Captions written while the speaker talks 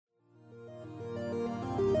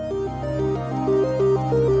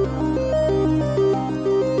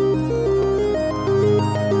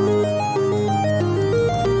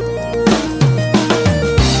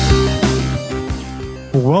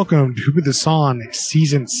Welcome to Who Put This On,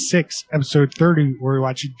 Season 6, Episode 30, where we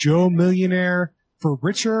watch Joe Millionaire for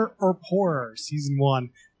Richer or Poorer, Season 1,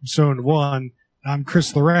 Episode 1. I'm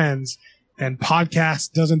Chris Lorenz, and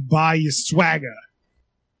podcast doesn't buy you swagger.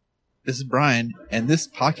 This is Brian, and this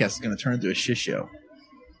podcast is going to turn into a shit show.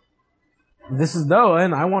 This is Noah,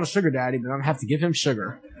 and I want a sugar daddy, but I don't have to give him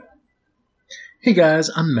sugar. Hey guys,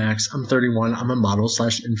 I'm Max. I'm 31. I'm a model /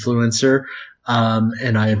 influencer,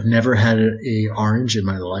 and I have never had a orange in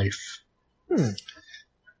my life.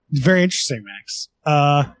 Very interesting, Max.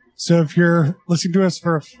 So if you're listening to us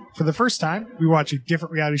for the first time, we watch a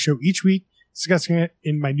different reality show each week, discussing it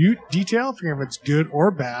in minute detail, figuring if it's good or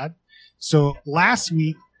bad. So last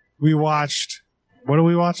week, we watched... What did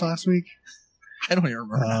we watch last week? I don't even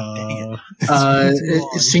remember. Dang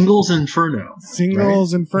it. Singles Inferno.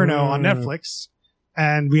 Singles Inferno on Netflix.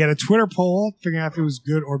 And we had a Twitter poll figuring out if it was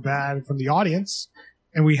good or bad from the audience.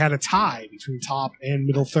 And we had a tie between top and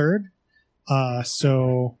middle third.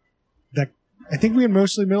 So that I think we had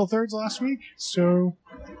mostly middle thirds last week. So,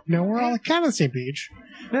 we're all kind of on the same page.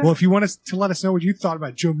 Yeah. Well, if you want us to let us know what you thought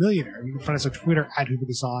about Joe Millionaire, you can find us on Twitter at Who Put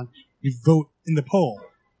This On. You vote in the poll.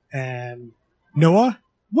 And Noah,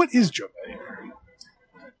 what is Joe Millionaire?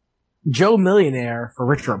 Joe Millionaire for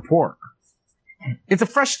Richer or Poorer. It's a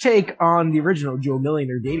fresh take on the original Joe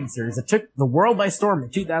Millionaire dating series that took the world by storm in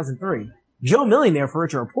 2003. Joe Millionaire for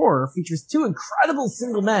Richer or Poorer features two incredible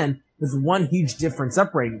single men with one huge difference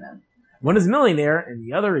separating them. One is a millionaire and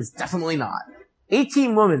the other is definitely not.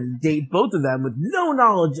 18 women date both of them with no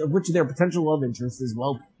knowledge of which of their potential love interests is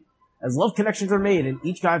wealthy. As love connections are made and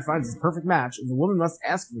each guy finds his perfect match, the woman must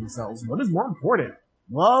ask themselves, what is more important,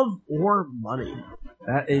 love or money?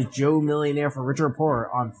 That is Joe Millionaire for Richer or Poorer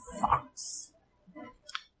on Fox.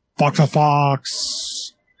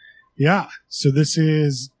 Fox. Yeah. So this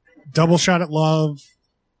is Double Shot at Love,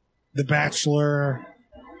 The Bachelor,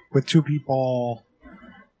 with two people.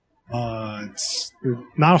 It's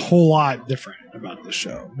not a whole lot different about the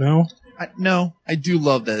show. No? No, I do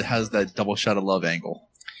love that it has that double shot of love angle.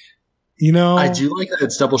 I do like that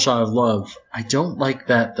it's double shot of love. I don't like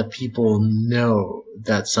that the people know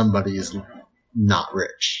that somebody is not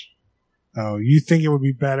rich. Oh, you think it would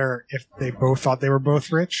be better if they both thought they were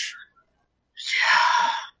both rich? Yeah.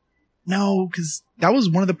 No, because that was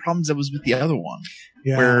one of the problems that was with the other one.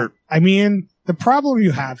 Yeah. The problem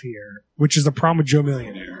you have here, which is the problem with Joe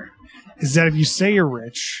Millionaire, is that if you say you're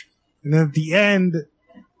rich, and then at the end,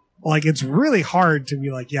 it's really hard to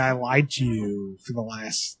be like, yeah, I lied to you for the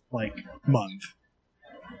last, month.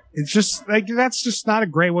 It's just, that's just not a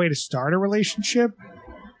great way to start a relationship.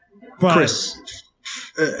 But Chris,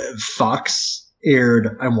 Fox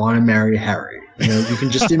aired I Want to Marry Harry. You can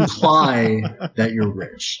just imply that you're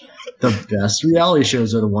rich. The best reality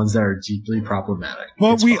shows are the ones that are deeply problematic.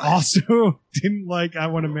 But we also didn't like I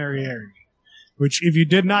Want to Marry Harry, which, if you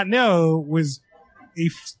did not know, was a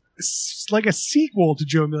sequel to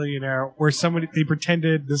Joe Millionaire, where they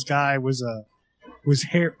pretended this guy was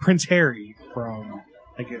Prince Harry from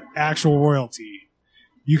actual royalty.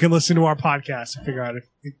 You can listen to our podcast and figure out if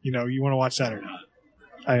you want to watch that or not.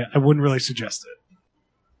 I wouldn't really suggest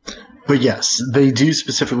it. But yes, they do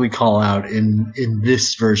specifically call out in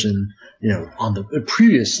this version, on the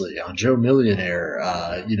previously on Joe Millionaire,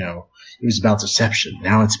 it was about deception.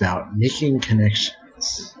 Now it's about making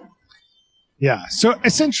connections. Yeah. So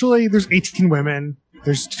essentially, there's 18 women,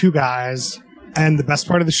 there's two guys, and the best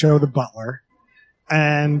part of the show, the butler,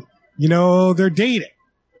 and they're dating.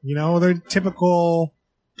 They're typical.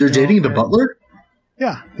 They're dating the butler?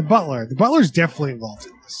 Yeah, the butler. The butler's definitely involved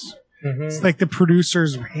in this. Mm-hmm. It's like the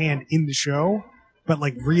producer's hand in the show, but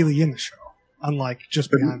really in the show, unlike just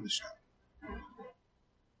behind the show.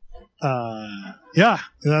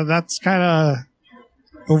 That's kind of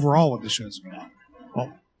overall what the show's about.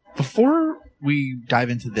 Well, before we dive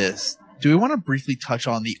into this, do we want to briefly touch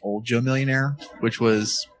on the old Joe Millionaire, which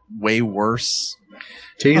was way worse?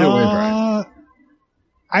 Take it away, Brian.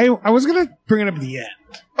 I was going to bring it up at the end.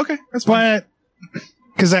 Okay, that's fine. But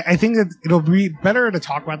because I think that it'll be better to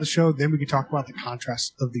talk about the show, then we can talk about the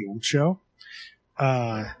contrast of the old show.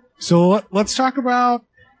 So let's talk about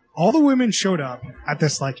all the women showed up at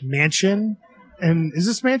this mansion. And is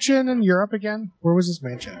this mansion in Europe again? Where was this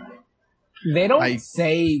mansion? They don't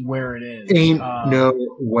say where it is. Ain't no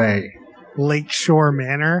way. Lakeshore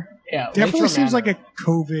Manor. Yeah, definitely seems like a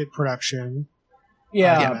COVID production.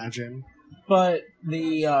 Yeah, I imagine. But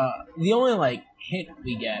the only hint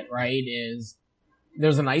we get, right, is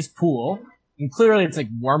there's a nice pool, and clearly it's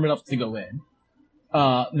warm enough to go in.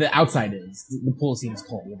 The outside is. The pool seems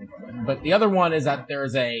cold when they go in. But the other one is that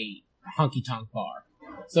there's a honky tonk bar.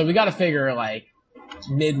 So we got to figure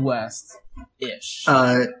Midwest-ish.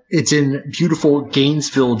 It's in beautiful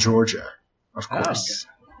Gainesville, Georgia, of course.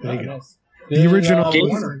 There you go. Nice. The original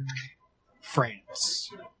Gaines- was in France.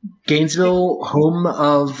 Gainesville, home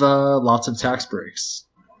of lots of tax breaks.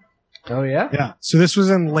 Oh yeah. Yeah. So this was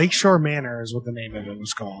in Lakeshore Manor, is what the name of it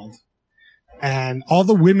was called. And all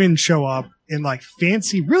the women show up in like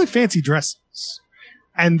really fancy dresses.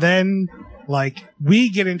 And then like we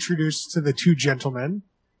get introduced to the two gentlemen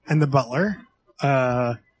and the butler.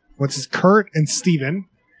 Kurt and Steven.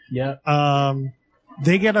 Yeah.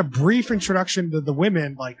 They get a brief introduction to the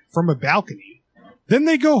women like from a balcony. Then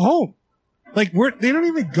they go home. Like they don't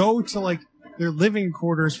even go to like their living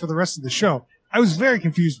quarters for the rest of the show. I was very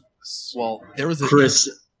confused with this. Well, there was Chris,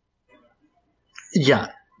 yeah,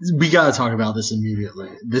 we got to talk about this immediately.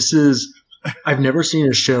 I've never seen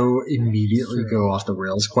a show immediately go off the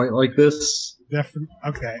rails quite like this. Definitely.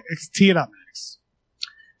 Okay. Tee it up, Max.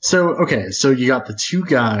 So you got the two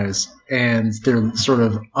guys, and they're sort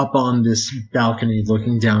of up on this balcony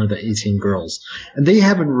looking down at the 18 girls. And they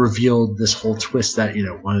haven't revealed this whole twist that,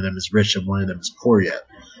 one of them is rich and one of them is poor yet.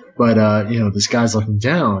 But, this guy's looking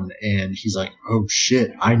down, and he's like, oh,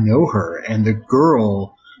 shit, I know her. And the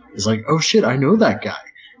girl is like, oh, shit, I know that guy.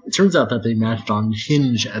 It turns out that they matched on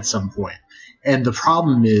Hinge at some point. And the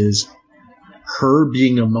problem is her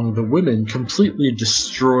being among the women completely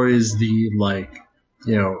destroys the,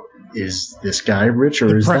 is this guy rich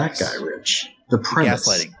or is that guy rich? The premise.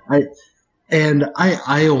 Gaslighting.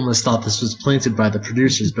 I almost thought this was planted by the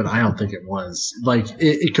producers, but I don't think it was.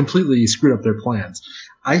 It completely screwed up their plans.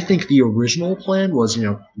 I think the original plan was,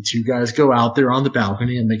 the two guys go out there on the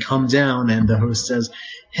balcony and they come down and the host says,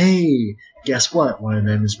 hey, guess what? One of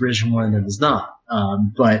them is rich and one of them is not.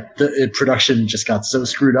 But the production just got so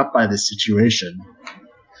screwed up by this situation.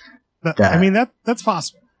 That's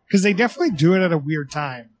possible. Because they definitely do it at a weird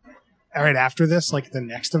time. Right after this, like the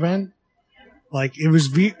next event. Like it was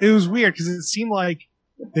weird because it seemed like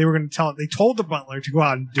they were going to they told the butler to go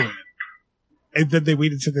out and do it. And then they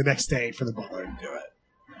waited till the next day for the butler to do it.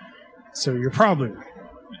 So you're probably right,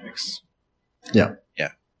 Max. Yeah. Yeah.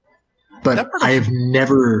 But I have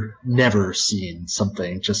never seen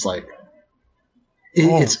something just like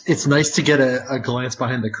it's nice to get a glance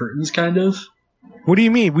behind the curtains, kind of. What do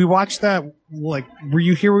you mean? We watched that, were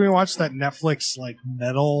you here when we watched that Netflix,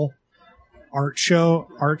 metal art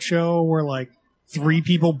show where, 3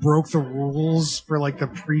 people broke the rules for, the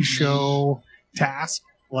pre-show task?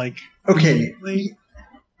 Okay.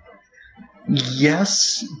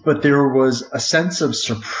 Yes, but there was a sense of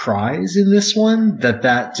surprise in this one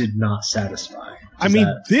that did not satisfy.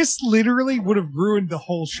 This literally would have ruined the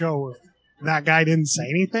whole show if that guy didn't say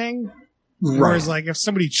anything. Right. Whereas, if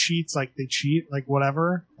somebody cheats, they cheat,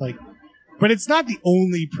 whatever. But it's not the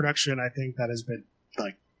only production, I think, that has been,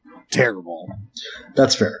 terrible.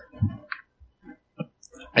 That's fair.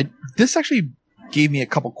 This actually gave me a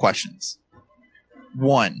couple questions.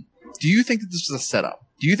 One, do you think that this was a setup?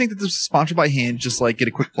 Do you think that this was sponsored by Hinge? Just get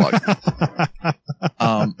a quick plug.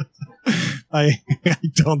 I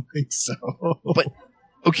don't think so. But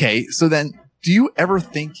okay, so then, do you ever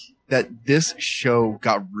think that this show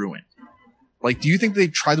got ruined? Do you think they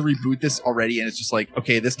tried to reboot this already and it's just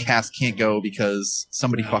okay, this cast can't go because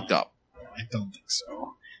somebody fucked up? I don't think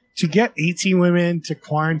so. To get 18 women to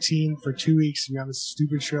quarantine for 2 weeks to be on this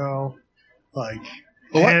stupid show, it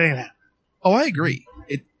ain't happening. Oh, I agree.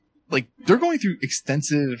 They're going through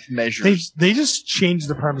extensive measures. They just changed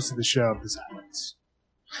the premise of the show if this happens.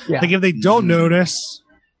 Yeah. If they don't notice,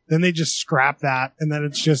 then they just scrap that, and then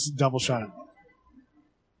it's just double shot.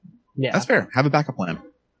 Yeah. That's fair. Have a backup plan.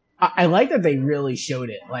 I like that they really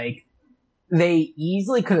showed it. They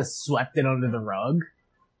easily could have swept it under the rug.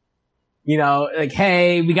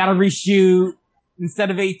 Hey, we gotta reshoot.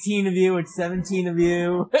 Instead of 18 of you, it's 17 of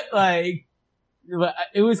you.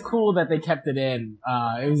 It was cool that they kept it in.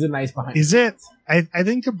 It was a nice behind. Is it? I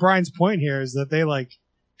think to Brian's point here is that they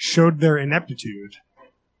showed their ineptitude.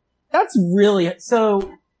 That's really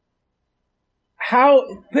so.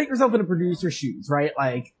 Put yourself in a producer's shoes, right?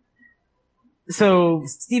 So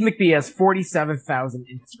Steve McBee has 47,000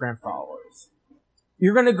 Instagram followers.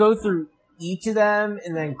 You're gonna go through each of them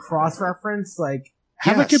and then cross-reference,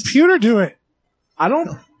 have a computer do it. I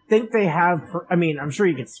don't think they have. I'm sure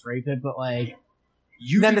you could scrape it, but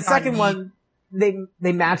then the second one, they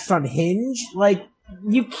matched on Hinge.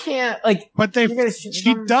 You can't But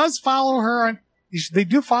she does follow her on. They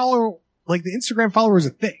do follow the Instagram follower is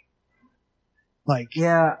a thing.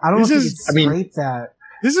 Yeah, I don't know if you could scrape that.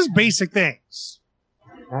 This is basic things.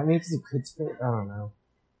 That makes it could scrape. I don't know.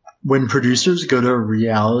 when producers go to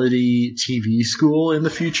reality TV school in the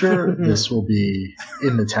future, this will be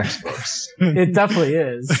in the textbooks. It definitely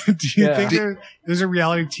is. Do you Yeah. think there's a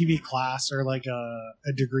reality TV class or like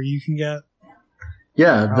a degree you can get?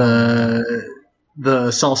 Yeah, the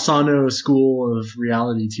Salsano School of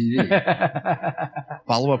Reality TV.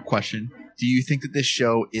 Follow-up question. Do you think that this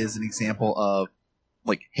show is an example of,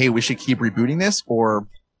 like, hey, we should keep rebooting this, or,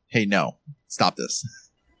 hey, no, stop this?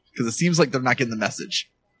 Because it seems like they're not getting the message.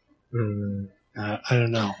 I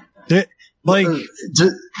don't know. Like,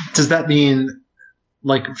 Does that mean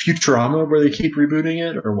like Futurama, where they keep rebooting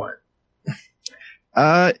it, or what?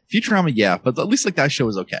 Futurama, yeah, but at least like that show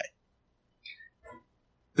is okay.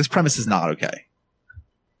 This premise is not okay.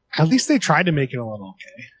 at least they tried to make it a little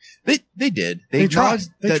okay. They did. They tried. acknowledged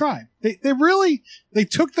They that- tried. They really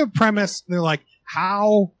took the premise. And they're like,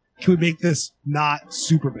 how can we make this not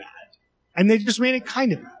super bad? And they just made it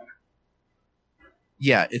kind of bad.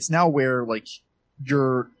 Yeah, it's now where like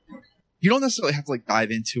you don't necessarily have to like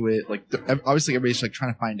dive into it. Like obviously everybody's like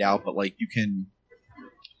trying to find out, but like you can.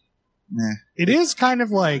 Nah. It is kind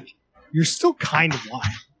of like you're still kind of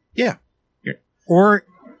lying. Yeah. Or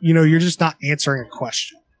you're just not answering a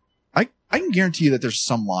question. I can guarantee you that there's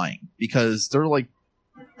some lying because they're like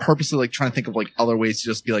purposely like trying to think of like other ways to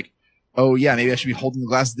just be like, oh yeah, maybe I should be holding the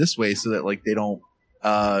glass this way so that like they don't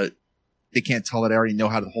they can't tell that I already know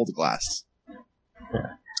how to hold the glass.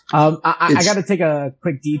 I got to take a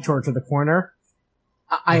quick detour to the corner.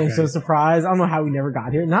 I am Okay. so surprised. I don't know how we never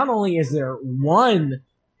got here. Not only is there one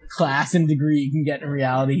class and degree you can get in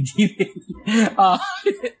reality TV,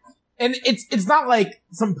 and it's not like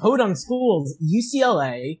some podunk schools.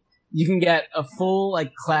 UCLA, you can get a full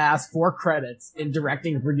like class, 4 credits in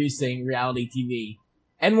directing and producing reality TV.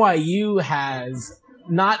 NYU has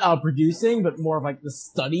not producing, but more of like the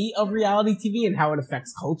study of reality TV and how it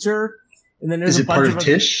affects culture. And then there's Is a it part bunch of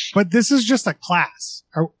Tisch? But this is just a class.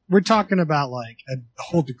 We're talking about like a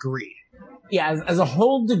whole degree. Yeah, as a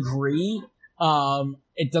whole degree,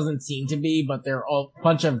 it doesn't seem to be, but there are a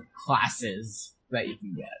bunch of classes that you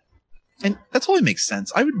can get. And that totally makes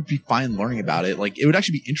sense. I would be fine learning about it. Like it would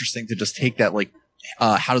actually be interesting to just take that like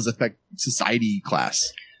how does it affect society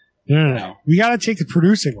class. No. We got to take the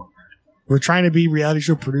producing one. We're trying to be reality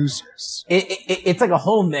show producers. It's like a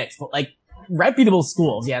whole mix, but like reputable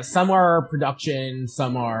schools. Yeah, some are production,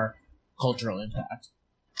 some are cultural impact.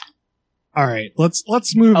 All right, let's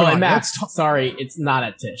move Oh, on. and Max, sorry, it's not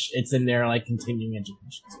at Tisch. It's in their like continuing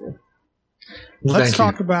education school. Let's Thank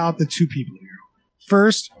talk about the two people here.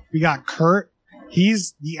 First, we got Kurt.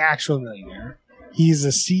 He's the actual millionaire. He's a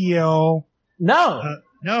CEO. No,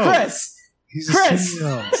 No, Chris. He's Chris! a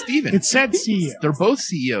CEO. Steven. It said CEO. They're both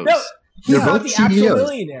CEOs. No, he's They're not both the actual CEOs.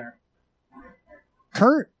 millionaire.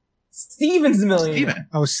 Kurt. Steven's the millionaire. Steven.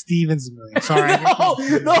 Oh, Steven's a millionaire. Sorry. No,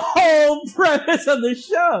 the whole premise of the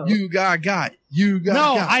show. You got. You got.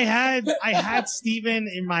 No, I had Steven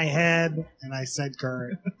in my head, and I said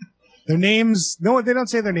Kurt. Their names, no, they don't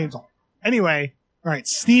say their names all. Anyway, all right,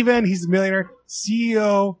 Steven, he's a millionaire,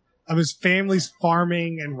 CEO of his family's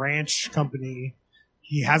farming and ranch company.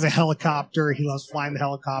 He has a helicopter. He loves flying the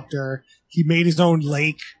helicopter. He made his own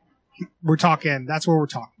lake. That's where we're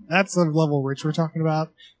talking. That's the level rich we're talking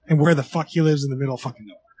about, and where the fuck he lives in the middle of fucking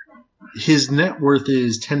nowhere, His net worth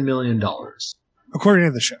is $10 million. according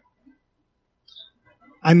to the show.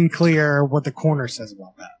 Unclear what the corner says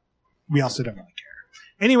about that. We also don't really care.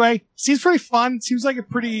 Anyway, seems pretty fun. Seems like a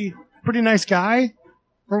pretty nice guy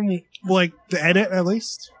from like the edit at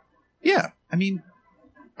least. Yeah, I mean,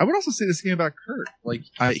 I would also say the same about Kurt. Like,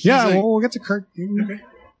 he's Yeah, like- well, we'll get to Kurt.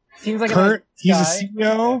 Seems like Kurt, a he's guy. a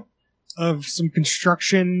CEO of some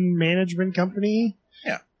construction management company.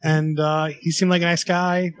 Yeah. And he seemed like a nice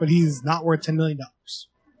guy, but he's not worth $10 million.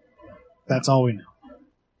 That's all we know.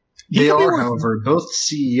 He They could be are, worth- however, both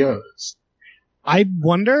CEOs. I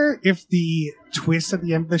wonder if the twist at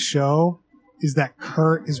the end of the show is that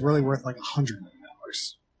Kurt is really worth like $100 million.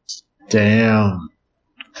 Damn.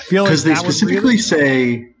 I feel like Because they that would specifically really-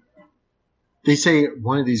 say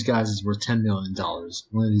one of these guys is worth $10 million.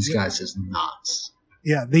 One of these guys is not.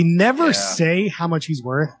 Yeah, they never Yeah. say how much he's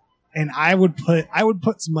worth, and I would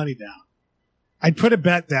put some money down. I'd put a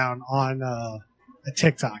bet down on a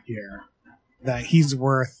TikTok here that he's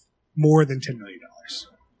worth more than $10 million.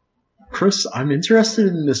 Chris, I'm interested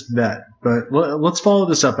in this bet, but let's follow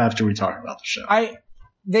this up after we talk about the show.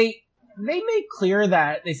 They make clear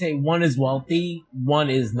that they say one is wealthy, one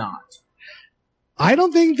is not. I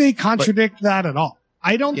don't think they contradict that at all.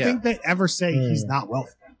 I don't Yeah. think they ever say he's not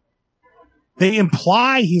wealthy. They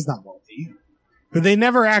imply he's not wealthy, but they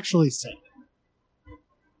never actually say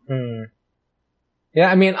it.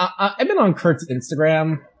 Yeah, I mean, I've been on Kurt's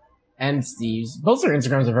Instagram, and Steve's. Both their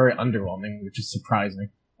Instagrams are very underwhelming, which is surprising.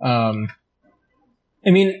 I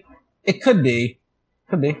mean, it could be.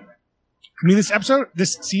 Could be. I mean,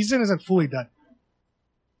 this season isn't fully done.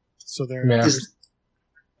 So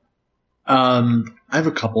I have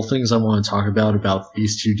a couple things I want to talk about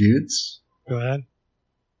these two dudes. Go ahead.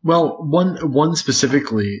 Well, one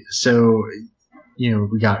specifically. So,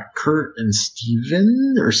 we got Kurt and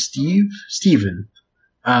Steven, or Steve? Steven.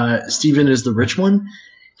 Steven is the rich one.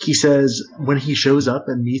 He says when he shows up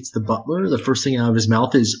and meets the butler, the first thing out of his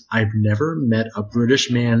mouth is, "I've never met a British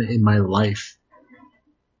man in my life."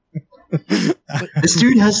 This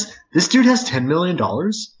dude has $10 million.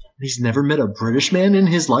 He's never met a British man in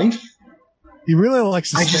his life. He really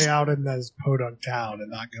likes to stay out in this podunk town and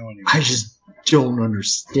not go anywhere. I just don't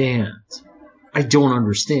understand. I don't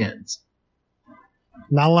understand.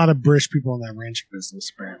 Not a lot of British people in that ranching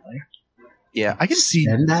business, apparently. Yeah, I can see.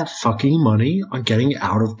 Spend that fucking money on getting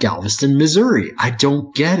out of Galveston, Missouri. I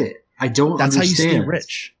don't get it. I don't That's understand. how you stay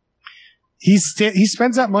rich. He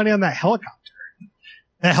spends that money on that helicopter.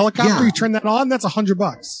 That helicopter, You turn that on, that's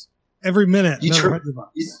 $100 every minute. $100.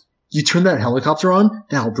 You turn that helicopter on,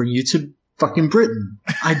 that'll bring you to fucking Britain.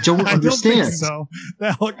 I don't understand. Don't think so.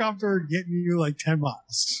 That helicopter getting you like $10.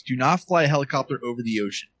 Do not fly a helicopter over the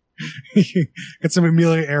ocean. Got some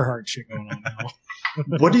Amelia Earhart shit going on now.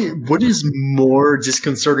 What is more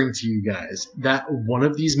disconcerting to you guys? That one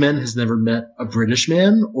of these men has never met a British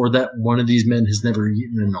man, or that one of these men has never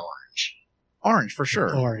eaten an orange? Orange, for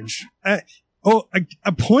sure. Orange.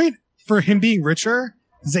 A point for him being richer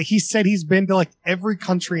is that he said he's been to like every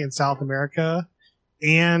country in South America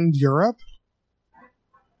and Europe.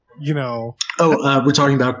 We're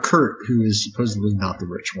talking about Kurt, who is supposedly not the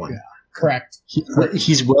rich one. Yeah. Correct.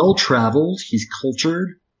 He's well traveled. He's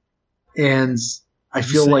cultured, and I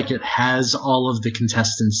feel like it has all of the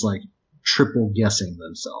contestants like triple guessing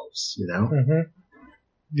themselves. Mm-hmm.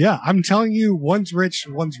 Yeah, I'm telling you, one's rich,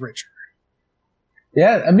 one's richer.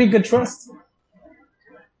 Yeah, that'd be a good twist.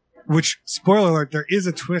 Which, spoiler alert, there is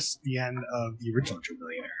a twist at the end of the original Joe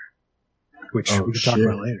Millionaire, which we can talk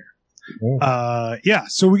about later. Yeah,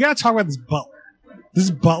 so we got to talk about this butler.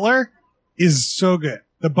 This butler is so good.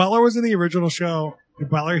 The butler was in the original show. The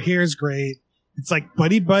butler here is great. It's like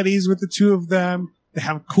buddies with the two of them. They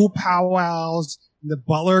have cool powwows. And the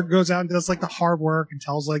butler goes out and does like the hard work and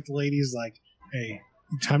tells like the ladies like, "Hey,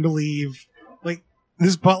 time to leave." Like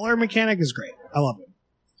this butler mechanic is great. I love it.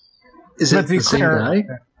 Is it the same guy?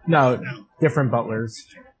 No, different butlers.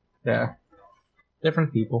 Yeah,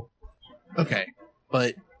 different people. Okay,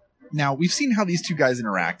 but now we've seen how these two guys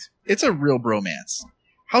interact. It's a real bromance.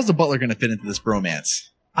 How's the butler going to fit into this bromance?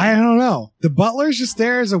 I don't know. The butler's just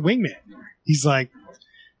there as a wingman. He's like,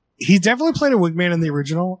 he definitely played a wingman in the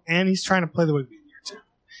original, and he's trying to play the wingman here too.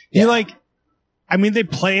 Yeah. They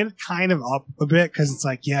play it kind of up a bit because it's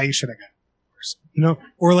like, yeah, you should have got that person,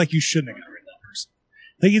 or like you shouldn't have got rid of that person.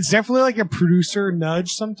 Like it's definitely like a producer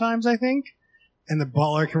nudge sometimes, I think, and the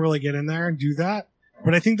butler can really get in there and do that.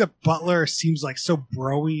 But I think the butler seems like so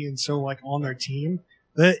bro-y and so like on their team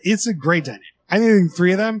that it's a great dynamic. I think the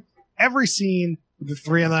three of them, every scene with the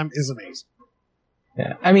three of them is amazing.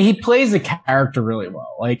 Yeah, he plays the character really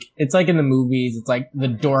well. Like it's like in the movies, it's like the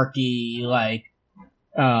dorky, I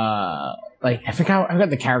forgot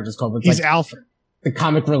the character's called. But he's like Alfred, the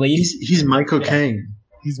comic relief. He's Michael Caine.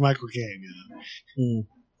 He's Michael Caine. Yeah.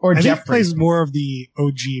 Or I Jeffrey. think he plays more of the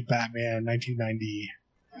OG Batman 1990.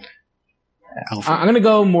 Alfred. I'm gonna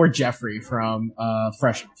go more Jeffrey from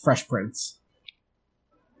Fresh Prince.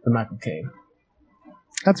 The Michael Caine.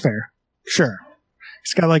 That's fair. Sure.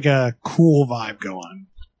 He's got like a cool vibe going.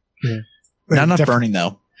 Yeah. Not enough burning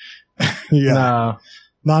though. Yeah. No.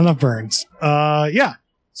 Not enough burns. Yeah.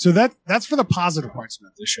 So that's for the positive parts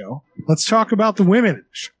about the show. Let's talk about the women in the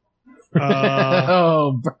show.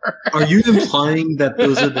 Burn. Are you implying that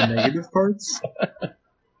those are the negative parts?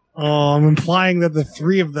 I'm implying that the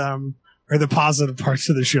three of them are the positive parts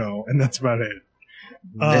of the show, and that's about it.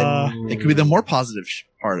 It could be the more positive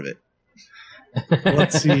part of it.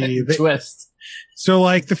 Let's see. Twist. So,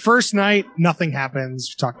 like, the first night, nothing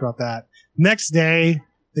happens. We talked about that. Next day,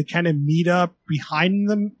 they kind of meet up behind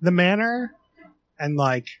the manor, and,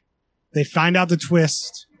 like, they find out the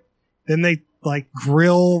twist. Then they, like,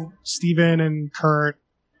 grill Steven and Kurt,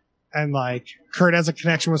 and, like, Kurt has a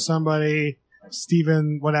connection with somebody.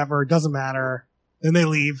 Steven, whatever, doesn't matter. Then they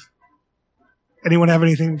leave. Anyone have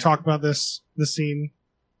anything to talk about this scene?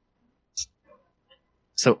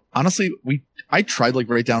 So honestly, I tried like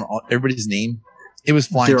write down everybody's name. It was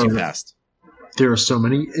flying too fast. There are so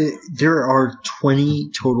many. There are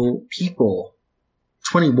 20 total people.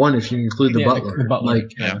 21 if you include the Yeah, butler. the butler,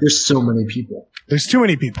 Like, yeah. there's so many people. There's too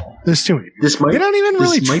many people. There's too many people. This might They don't even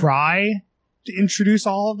really this might- try to introduce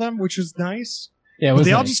all of them, which is nice. Yeah, it But was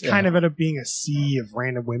they all nice, just yeah. kind of end up being a sea of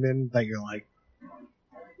random women that you're like,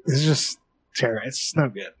 it's just terrible. It's just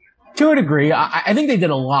not good. To a degree, I think they did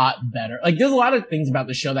a lot better. Like, there's a lot of things about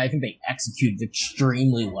the show that I think they executed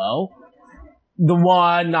extremely well. The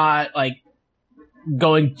one, not like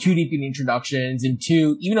going too deep in the introductions, and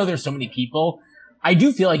two, even though there's so many people, I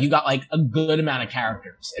do feel like you got like a good amount of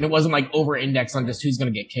characters, and it wasn't like over-indexed on just who's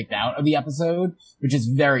going to get kicked out of the episode, which is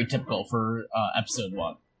very typical for episode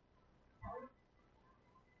 1.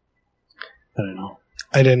 I don't know.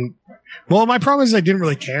 I didn't. Well, my problem is I didn't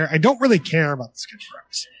really care. I don't really care about the sketch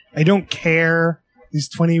premise. I don't care these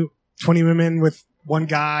 20 women with one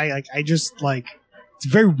guy. Like, I just like, it's a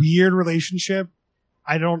very weird relationship.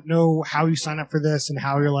 I don't know how you sign up for this and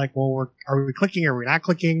how you're like, well, are we clicking or are we not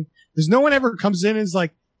clicking? There's no one ever comes in and is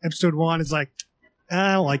like, episode 1 is like,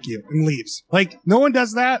 I don't like you, and leaves. Like, no one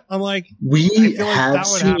does that. I'm like, We feel like have that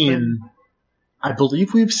would seen, happen. I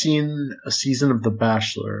believe we've seen a season of The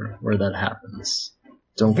Bachelor where that happens.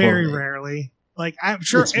 Don't very quote me. rarely. Like, I'm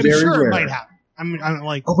sure It's very it rare. might happen. I'm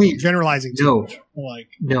like Oh wait, generalizing too no, much. Like,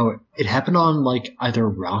 no, it happened on like either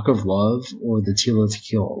Rock of Love or the Tila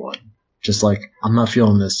Tequila one. Just like, I'm not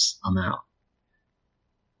feeling this, I'm out.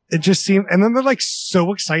 it just seemed, and then they're like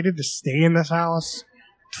so excited to stay in this house.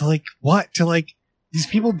 To like what? To like, these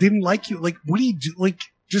people didn't like you. Like, what do you do? Like,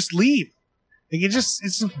 just leave. Like,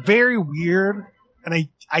 it's very weird, and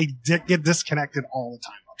I get disconnected all the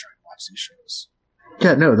time while trying to watch these shows.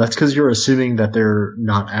 Yeah, no, that's because you're assuming that they're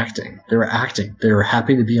not acting. They're acting. They're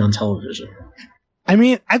happy to be on television. I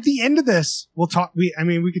mean, at the end of this,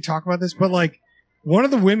 we could talk about this, but like, one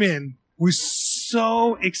of the women was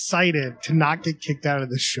so excited to not get kicked out of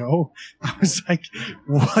the show. I was like,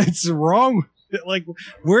 what's wrong with it? Like,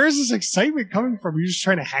 where is this excitement coming from? You're just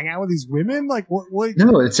trying to hang out with these women? Like, what?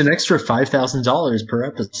 No, it's an extra $5,000 per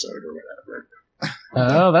episode or whatever.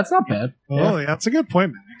 Oh, that's not bad. Oh, yeah, that's a good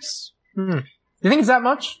point, Max. You think it's that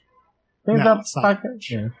much? Think No, about it's not.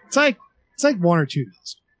 Yeah. It's like $1 or $2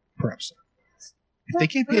 per episode. If they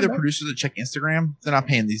can't pay their producers to check Instagram, they're not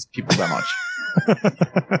paying these people that much.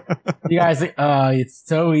 You guys think, it's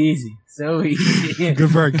so easy. So easy.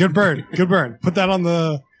 Good burn. Good burn. Good burn. Put that on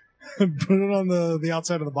the the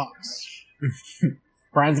outside of the box.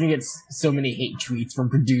 Brian's gonna get so many hate tweets from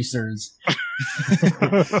producers.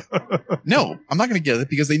 No, I'm not going to get it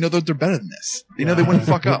because they know that they're better than this. They know they wouldn't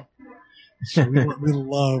fuck up. we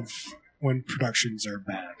love when productions are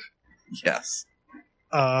bad. Yes.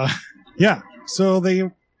 Yeah. So they,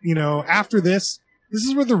 after this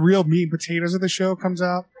is where the real meat and potatoes of the show comes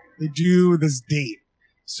out. They do this date.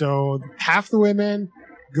 So half the women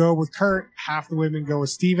go with Kurt, half the women go with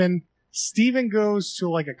Steven. Steven goes to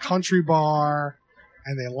like a country bar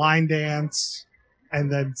and they line dance.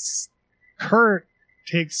 And then Kurt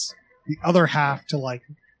takes the other half to like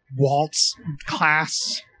waltz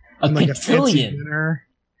class A and like a fancy cotillion. dinner.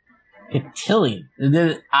 Cotillion.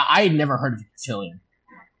 I had never heard of a cotillion.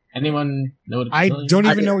 Anyone know what a I cotillion don't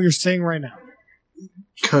is? even know what you're saying right now.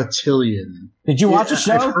 Cotillion. Did you watch the I've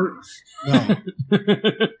show? heard, No,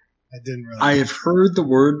 I didn't really. I have heard the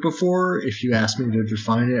word before. If you asked me to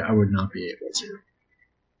define it, I would not be able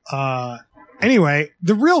to. Anyway,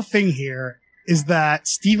 the real thing here is that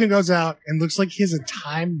Steven goes out and looks like he has a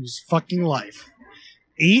time of his fucking life.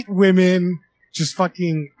 8 women just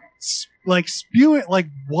fucking spew it, like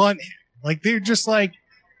want him. Like they're just like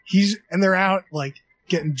they're out like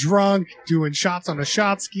getting drunk, doing shots on a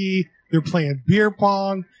shot ski. They're playing beer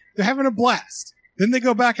pong. They're having a blast. Then they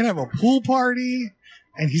go back and have a pool party,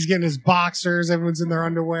 and he's getting his boxers. Everyone's in their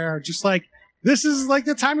underwear. Just like, this is like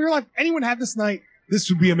the time of your life. Anyone had this night, this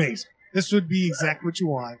would be amazing. This would be exactly what you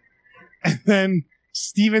want. And then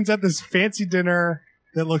Steven's at this fancy dinner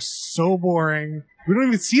that looks so boring. We don't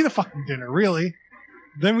even see the fucking dinner, really.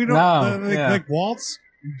 Then we don't, like waltz.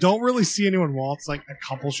 Don't really see anyone waltz, like a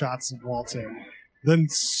couple shots of waltzing. Then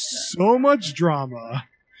so much drama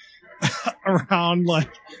around, like,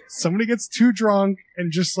 somebody gets too drunk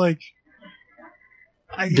and just like,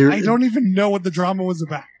 I don't even know what the drama was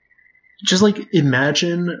about. Just like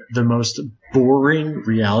imagine the most boring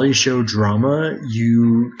reality show drama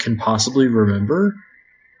you can possibly remember.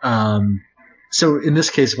 So in this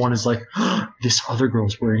case, one is like, oh, this other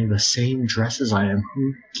girl's wearing the same dress as I am.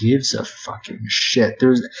 Who gives a fucking shit?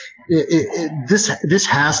 This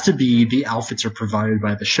has to be the outfits are provided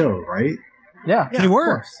by the show, right? Yeah, They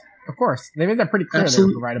were. Of course. They made that pretty clear.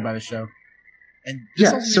 Absolutely. They were provided by the show. And this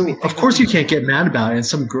Yeah. also So made me think of course you can't get mad about it. And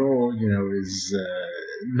some girl, is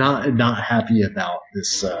not happy about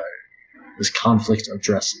this was conflict of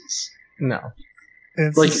dresses. No.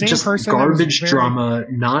 It's Like the same just person that was garbage very- drama,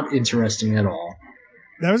 not interesting at all.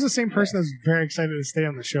 That was the same person that was very excited to stay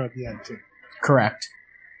on the show at the end too. Correct.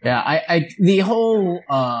 Yeah, I the whole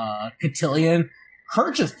cotillion,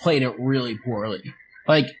 her just played it really poorly.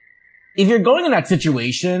 Like, if you're going in that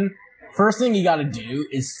situation, first thing you gotta do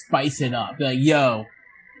is spice it up. Be like, yo,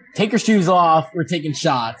 take your shoes off, we're taking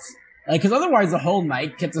shots. Like, cause otherwise the whole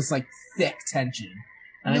night gets this like thick tension.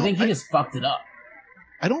 And No, I think he just fucked it up.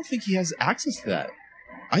 I don't think he has access to that.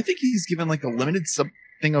 I think he's given like a limited set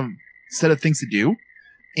of things to do,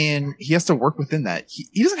 and he has to work within that.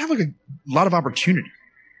 He doesn't have like a lot of opportunity.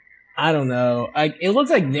 I don't know. It looks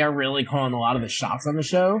like they're really calling a lot of the shots on the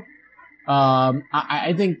show.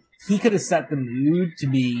 I think he could have set the mood to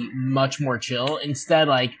be much more chill. Instead,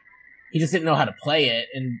 like, he just didn't know how to play it,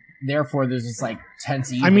 and therefore there's this like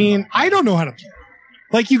tense. I mean, I don't know how to play.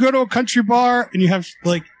 Like, you go to a country bar and you have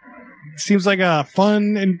like, seems like a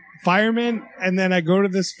fun environment, and then I go to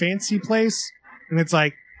this fancy place and it's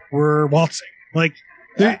like we're waltzing. Like,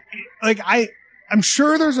 I'm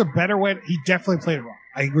sure there's a better way. He definitely played it wrong.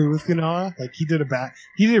 I agree with Ganoa. Like, he did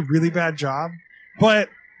a really bad job, but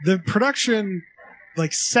the production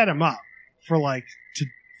like set him up for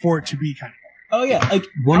it to be kind of. Oh yeah, like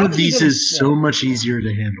One I of don't think he these did is so much easier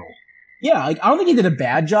to handle. Yeah, like I don't think he did a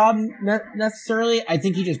bad job necessarily. I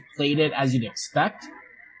think he just played it as you'd expect.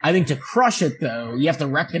 I think to crush it though, you have to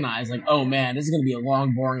recognize like, oh man, this is going to be a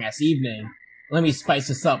long, boring ass evening. Let me spice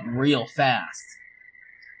this up real fast.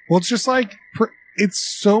 Well, it's just like it's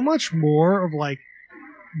so much more of like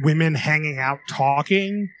women hanging out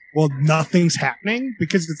talking while nothing's happening,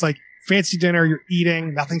 because it's like fancy dinner, you're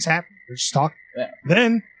eating, nothing's happening, you're just talking. Yeah.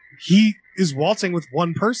 Then he is waltzing with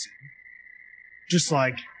one person, just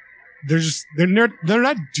like they're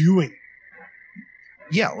not doing it.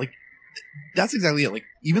 Yeah, like that's exactly it. Like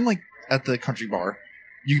even like at the country bar,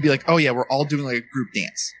 you could be like, oh yeah, we're all doing like a group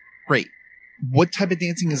dance. Great. What type of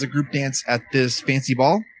dancing is a group dance at this fancy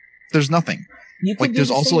ball? There's nothing. You could Like do there's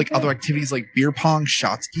the also same like thing. other activities like beer pong,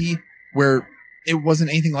 shot ski, where it wasn't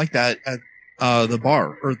anything like that at the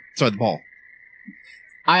ball.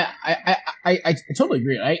 I totally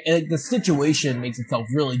agree. Like the situation makes itself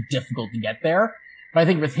really difficult to get there. But I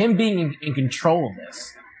think with him being in control of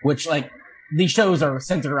this, which like these shows are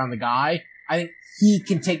centered around the guy, I think he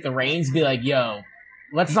can take the reins and be like, yo,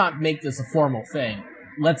 let's not make this a formal thing.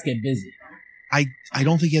 Let's get busy. I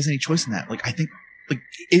don't think he has any choice in that. Like I think like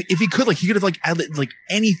if he could, like he could have like added like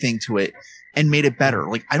anything to it and made it better.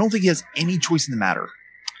 Like I don't think he has any choice in the matter.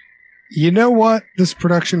 You know what this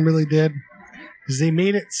production really did? Is they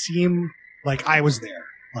made it seem like I was there.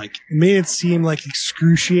 Like, it made it seem like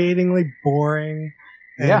excruciatingly boring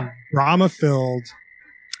and Yeah. drama filled.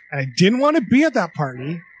 And I didn't want to be at that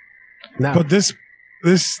party, No. but this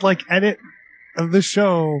like edit of the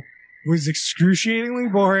show was excruciatingly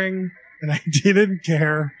boring, and I didn't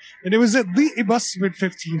care. And it was at least, it must have been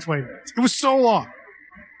 15, 20 minutes. It was so long.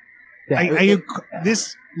 Yeah,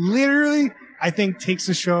 This literally, I think, takes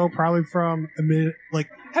the show probably from a minute, like,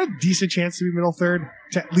 had a decent chance to be middle third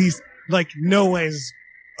to at least, like, no ways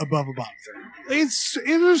above a bottom third.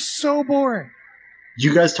 It was so boring.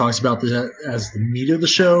 You guys talked about this as the meat of the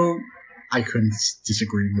show. I couldn't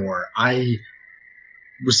disagree more. I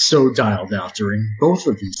was so dialed out during both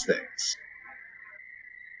of these things.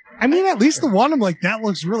 I mean, at least the one, I'm like, that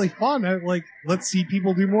looks really fun. Like, let's see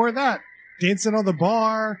people do more of that. Dancing on the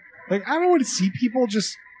bar. Like, I don't want to see people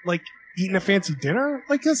just, like, eating a fancy dinner.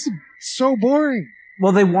 Like, that's so boring.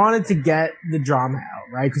 well, they wanted to get the drama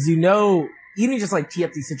out, right? Because even just like tee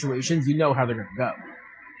up these situations, you know how they're going to go.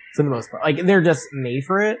 For the most part. Like, they're just made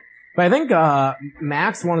for it. But I think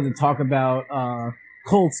Max wanted to talk about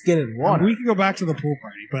cold skin and water. We can go back to the pool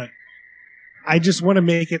party, but I just want to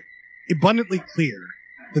make it abundantly clear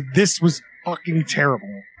that this was fucking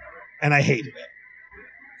terrible, and I hated it.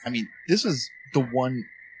 I mean, this is the one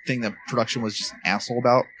thing that production was just an asshole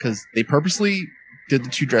about, because they purposely did the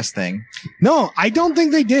 2-dress thing. No, I don't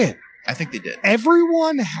think they did. I think they did.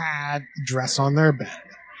 Everyone had a dress on their bed,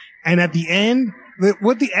 and at the end,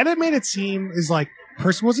 what the edit made it seem is like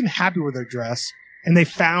person wasn't happy with their dress, and they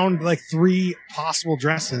found like 3 possible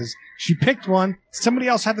dresses. She picked one. Somebody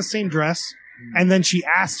else had the same dress, and then she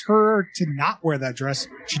asked her to not wear that dress.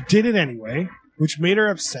 She did it anyway, which made her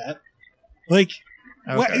upset. Like,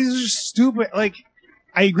 what Okay. is just stupid? Like,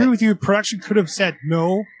 I agree with you. Production could have said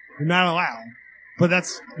no, you're not allowed. But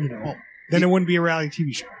that's, then it wouldn't be a reality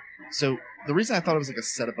TV show. So the reason I thought it was like a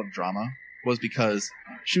setup of drama was because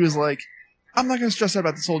she was like, I'm not going to stress out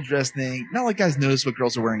about this whole dress thing. Not like guys notice what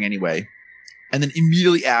girls are wearing anyway. And then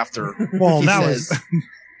immediately after, Well, he that says,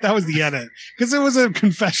 That was the edit because it was a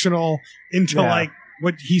confessional into like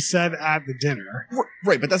what he said at the dinner.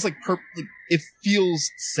 Right, but that's like it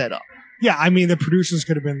feels set up. Yeah, I mean the producers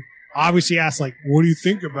could have been obviously asked like, "What do you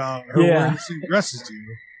think about her wearing the same dresses to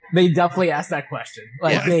you?" They definitely asked that question.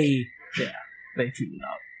 Like Yeah. they tweeted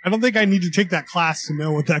out. I don't think I need to take that class to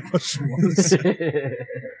know what that question was.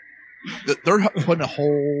 They're putting a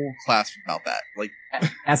whole class about that. Like,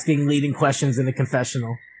 Asking leading questions in a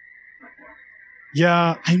confessional.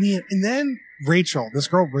 Yeah, I mean, and then Rachel, this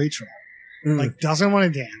girl Rachel, like doesn't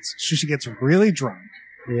want to dance, so she gets really drunk.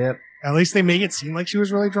 Yep. At least they make it seem like she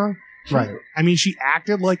was really drunk. Right. I mean, she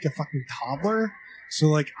acted like a fucking toddler. So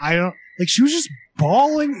like, I don't, like she was just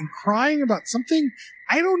bawling and crying about something.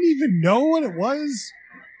 I don't even know what it was.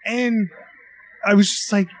 And I was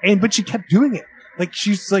just like, but she kept doing it. Like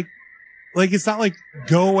she's like, it's not like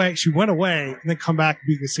go away. She went away and then come back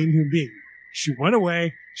being the same human being. She went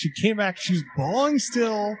away. She came back. She's bawling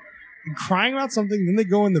still and crying about something. Then they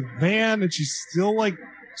go in the van and she's still like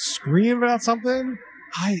screaming about something.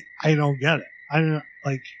 I don't get it. I don't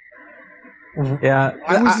like. Yeah.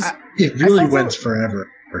 It really went forever.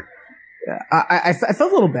 Yeah. I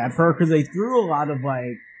felt a little bad for her because they threw a lot of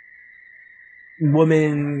like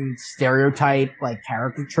woman stereotype like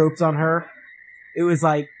character tropes on her. It was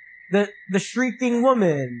like the shrieking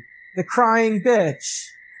woman, the crying bitch,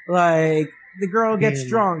 like the girl gets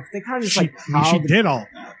drunk. They kind of just she did all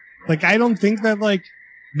that. Like I don't think that like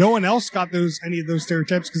no one else got any of those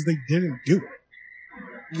stereotypes because they didn't do it.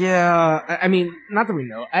 Yeah, I mean, not that we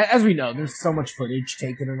know. As we know, there's so much footage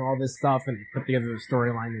taken and all this stuff, and put together the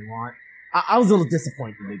storyline they want. I was a little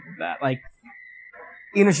disappointed they did that. Like,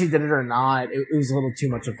 even if she did it or not, it was a little too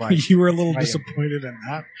much of like. You were a little disappointed in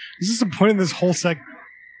that. I was disappointed in this whole segment.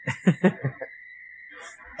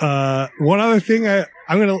 One other thing,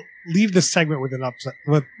 I'm going to leave this segment with an upside,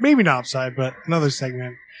 with maybe not upside, but another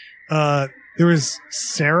segment. There was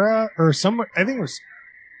Sarah or someone, I think it was,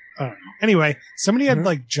 I don't know. Anyway, somebody had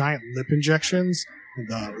like giant lip injections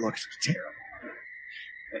that looked terrible.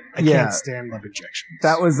 I can't stand lip injections.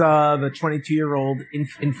 That was the 22-year-old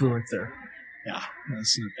influencer. Yeah,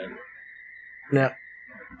 that's not good.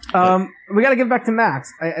 Yeah. We got to get back to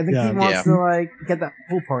Max. I think he wants to like get that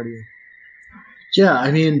pool party. Yeah,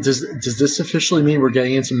 I mean, does this officially mean we're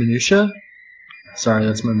getting into minutia? Sorry,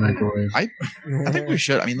 that's my microwave. I think we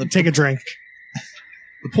should. I mean, take a drink.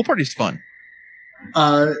 The pool party's fun.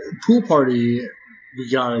 Pool party,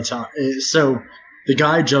 we gotta talk. So the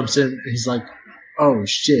guy jumps in and he's like, "Oh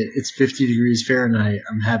shit, it's 50 degrees Fahrenheit.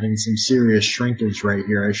 I'm having some serious shrinkage right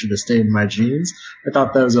here. I should have stayed in my jeans." I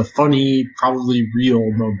thought that was a funny, probably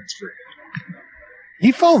real moment for him.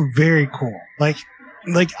 He felt very cool. Like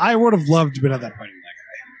I would have loved to be at that party with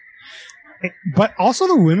that guy. But also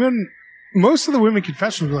the women, most of the women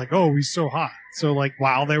confessions were like, "Oh, he's so hot." So like,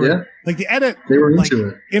 wow, they were like the edit. They were like, into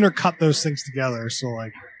it. Intercut those things together. So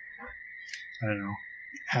like, I don't know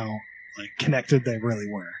how like connected they really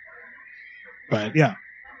were. But yeah,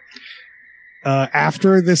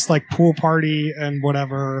 after this like pool party and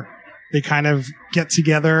whatever, they kind of get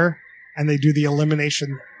together and they do the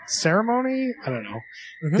elimination ceremony. I don't know.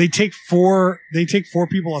 Mm-hmm. They take four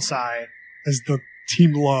people aside as the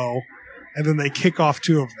team low, and then they kick off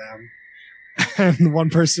two of them. And one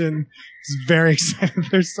person is very excited.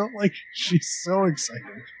 They're so like, she's so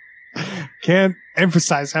excited. Can't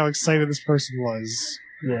emphasize how excited this person was.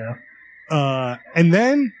 Yeah. And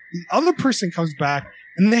then the other person comes back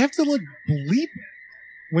and they have to like bleep it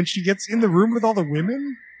when she gets in the room with all the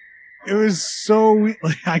women. It was so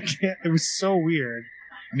like, it was so weird.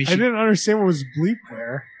 I mean, I didn't understand what was bleeped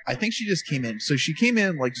there. I think she just came in. So she came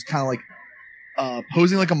in like just kind of like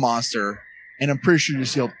posing like a monster, and I'm pretty sure you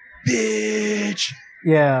just yelled, "Bitch!"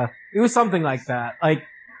 Yeah, it was something like that. Like,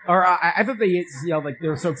 or I thought they yelled like they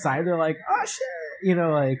were so excited. They're like, "Oh shit!" You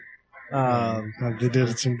know, like. They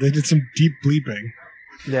did some deep bleeping.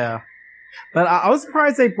 Yeah, but I was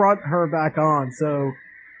surprised they brought her back on. So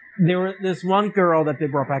there was this one girl that they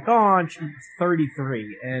brought back on. She's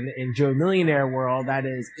 33, and in Joe Millionaire world, that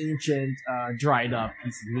is ancient, dried up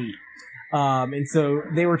piece of meat. And so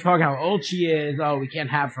they were talking how old she is. Oh, we can't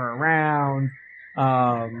have her around.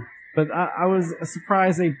 But I was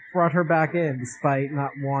surprised they brought her back in, despite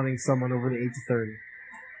not wanting someone over the age of 30.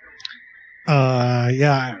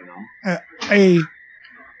 Yeah, I don't know.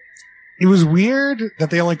 It was weird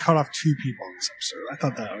that they only cut off two people in this episode. I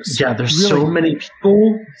thought that was there's really so many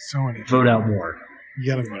people. So many people. Vote out more.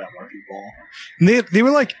 You gotta vote out more people. And they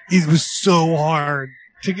were like, it was so hard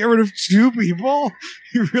to get rid of two people.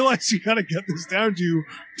 You realize you gotta get this down to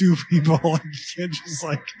two people. Like, you can't just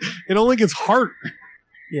like, it only gets harder.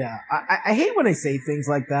 Yeah, I hate when they say things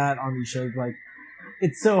like that on these shows. Like,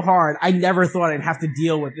 It's so hard. I never thought I'd have to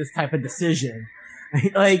deal with this type of decision.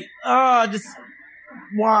 Like, just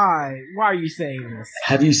why? Why are you saying this?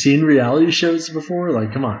 Have you seen reality shows before?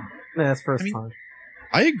 Like, come on. No, that's first I mean, time.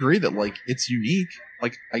 I agree that like it's unique.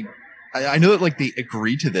 Like I know that like they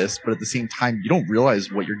agree to this, but at the same time, you don't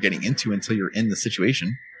realize what you're getting into until you're in the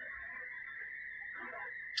situation.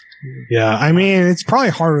 Yeah, I mean, it's probably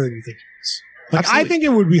harder than you think it is. Like, Absolutely. I think it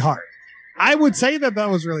would be hard. I would say that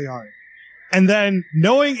was really hard. And then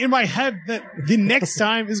knowing in my head that the next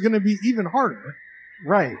time is going to be even harder.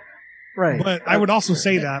 Right. Right. But I would also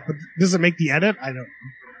say that, but does it make the edit? I don't know.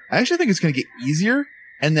 I actually think it's going to get easier,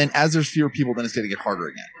 and then as there's fewer people, then it's going to get harder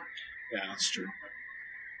again. Yeah, that's true.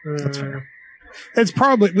 That's fair. It's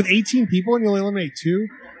probably, with 18 people and you only eliminate 2,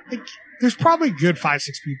 like, there's probably good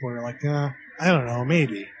 5-6 people who are like, I don't know,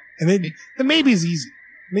 maybe. And then the maybe's easy.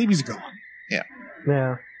 Maybe's gone.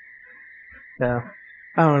 Yeah.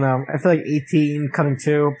 I don't know. I feel like 18 cutting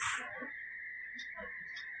 2.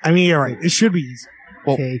 I mean, you're right. It should be easy.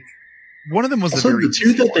 Well, Cake. one of them was Also, a very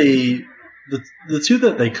the two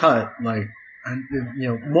that they cut, like,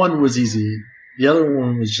 one was easy. The other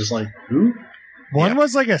one was just like, who? One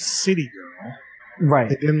was like a city girl. Right.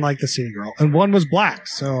 They didn't like the city girl. And one was black,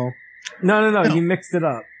 so. No. You mixed it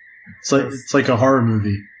up. It's like a horror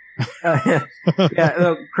movie.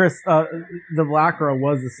 Chris, the black girl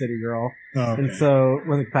was the city girl, Okay. and so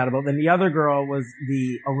wasn't compatible. Then the other girl was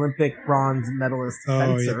the Olympic bronze medalist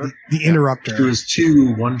fencer. Yeah, the interrupter. It was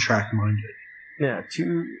too one-track minded. Yeah,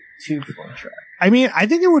 two one track. I mean, I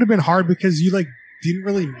think it would have been hard because you, like, didn't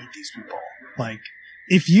really meet these people. Like,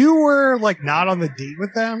 if you were, like, not on the date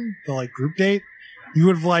with them, the, like, group date, you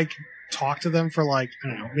would have, like, talked to them for, like, I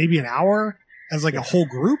don't know, maybe an hour as, like, a whole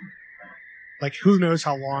group. Like, who knows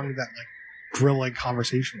how long that, like, grilling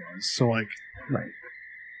conversation was. So, like, Right.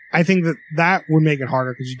 I think that would make it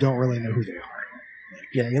harder because you don't really know who they are.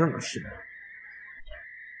 Yeah, you don't know shit.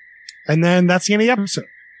 And then that's the end of the episode.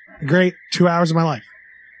 Great 2 hours of my life.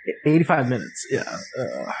 85 minutes. Yeah.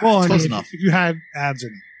 Well, I mean, Close enough. if you had ads or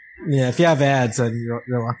not. Yeah, if you have ads, then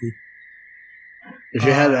you're lucky. If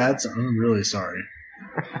you had ads, I'm really sorry.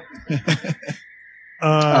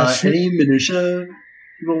 Shoot. Any minutia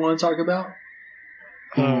people want to talk about?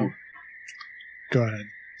 Go ahead.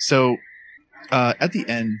 So, at the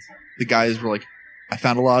end, the guys were like, I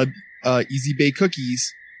found a lot of easy bake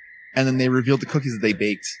cookies. And then they revealed the cookies that they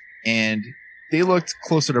baked. And they looked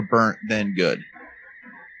closer to burnt than good.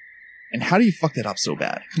 And how do you fuck that up so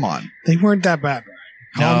bad? Come on. They weren't that bad, Brian.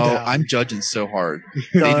 Calm No, down. I'm judging so hard.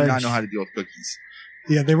 They do not know how to deal with cookies.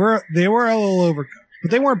 Yeah, they were a little overcooked,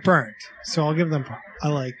 but they weren't burnt. So I'll give them props. I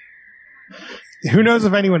like. Who knows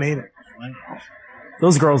if anyone ate it?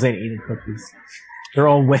 Those girls ain't eating cookies. They're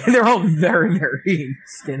all very, very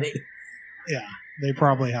skinny. Yeah, they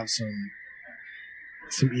probably have some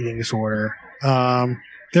eating disorder.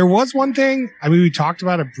 There was one thing. I mean, we talked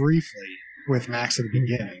about it briefly with Max at the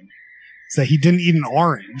beginning. It's that he didn't eat an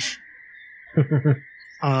orange.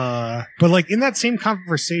 But like in that same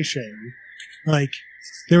conversation, like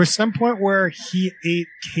there was some point where he ate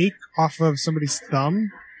cake off of somebody's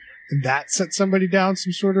thumb, and that set somebody down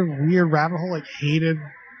some sort of weird rabbit hole. Like hated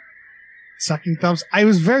sucking thumbs. I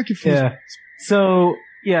was very confused. Yeah. So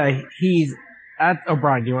yeah, he's at. Oh,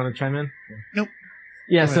 Brian, do you want to chime in? Nope.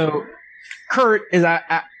 Yeah. So Kurt is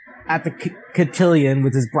at the cotillion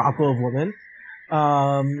with his brothel of women,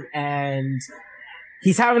 and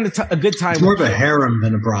he's having a good time. It's more of a harem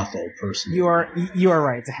than a brothel, personally. You are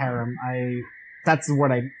right. It's a harem. That's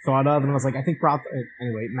what I thought of, and I was like, I think brothel.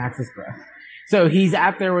 Anyway, Max is correct. So he's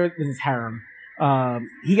out there with his harem.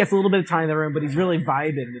 He gets a little bit of time in the room, but he's really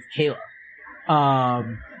vibing with Kayla.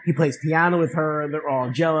 He plays piano with her. They're all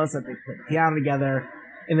jealous that they play piano together.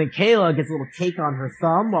 And then Kayla gets a little cake on her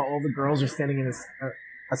thumb while all the girls are standing in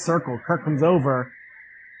a circle. Kurt comes over,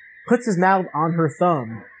 puts his mouth on her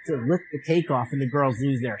thumb to lick the cake off, and the girls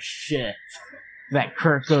lose their shit. That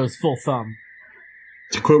Kurt goes full thumb.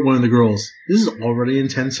 To quote one of the girls, this is already an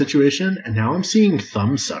intense situation, and now I'm seeing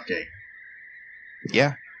thumb sucking.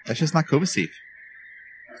 Yeah, that's just not COVID safe.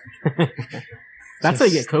 That's how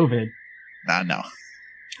you get COVID. No.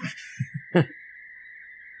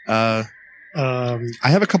 I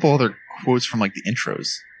have a couple other quotes from like the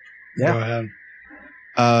intros. Yeah. Go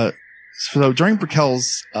ahead. So during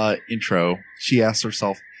Brickell's intro, she asks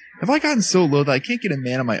herself, "Have I gotten so low that I can't get a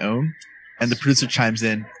man of my own?" And the producer chimes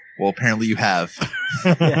in, "Well, apparently you have."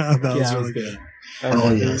 That was Yeah, really good.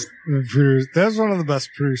 Oh, yes. That was one of the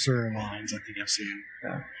best producer lines I think I've seen.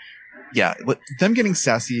 Yeah, them getting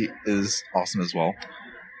sassy is awesome as well.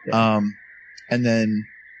 Yeah. And then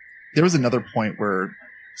there was another point where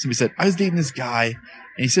somebody said, "I was dating this guy,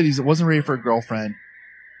 and he said he wasn't ready for a girlfriend,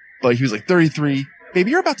 but he was like 33.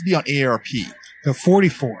 Baby, you're about to be on AARP. No,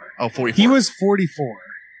 44. Oh, 44. He was 44.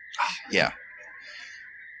 Yeah.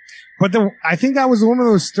 But I think that was one of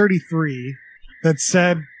those 33 that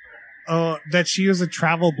said that she was a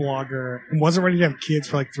travel blogger and wasn't ready to have kids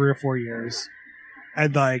for like 3 or 4 years.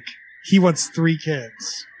 And like, he wants 3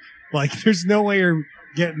 kids. Like, there's no way you're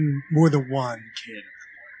getting more than 1 kid.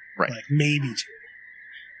 Right. Like, maybe 2.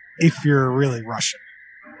 If you're really rushing.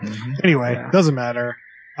 Mm-hmm. Anyway, doesn't matter.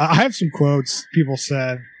 I have some quotes people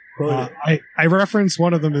said. I referenced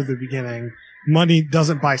one of them at the beginning. Money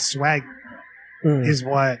doesn't buy swag is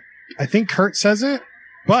what I think Kurt says it,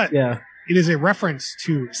 but it is a reference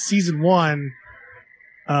to season 1,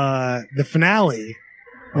 the finale,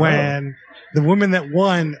 when the woman that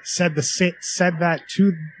won said that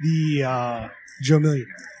to the Joe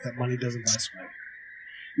Millionaire, that money doesn't buy swag.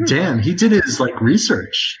 Damn, he did his like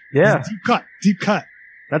research. Yeah, deep cut.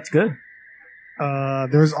 That's good.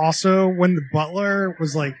 There was also when the butler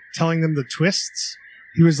was like telling them the twists,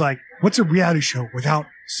 he was like, "What's a reality show without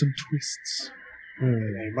some twists?"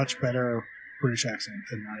 A much better British accent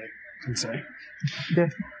than I can say. Yeah.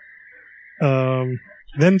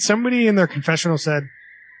 Then somebody in their confessional said,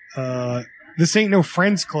 "This ain't no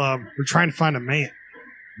friends club. We're trying to find a man."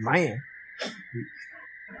 Man.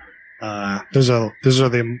 Those are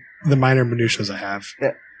the minor minutiae I have.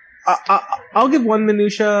 Yeah. I'll give one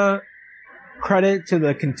minutia credit to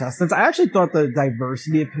the contestants. I actually thought the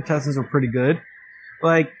diversity of contestants were pretty good.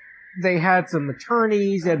 Like, they had some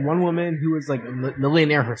attorneys. They had one woman who was like a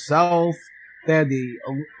millionaire herself. They had the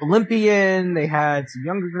Olympian. They had some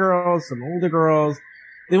younger girls, some older girls.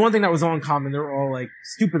 The one thing that was all in common, they were all like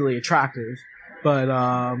stupidly attractive. But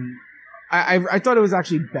I thought it was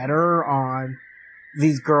actually better on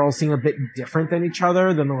these girls seem a bit different than each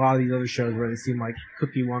other than a lot of these other shows where they seem like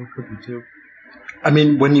cookie 1, cookie 2. I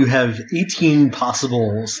mean, when you have 18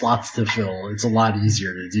 possible slots to fill, it's a lot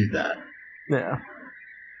easier to do that. Yeah.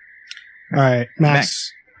 All right,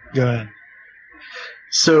 Max. Go ahead.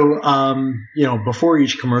 So, before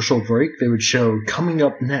each commercial break, they would show coming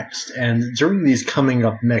up next. And during these coming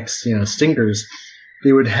up next, stingers,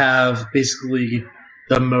 they would have basically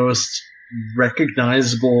the most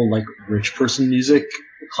recognizable, like, rich person music,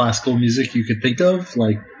 classical music you could think of,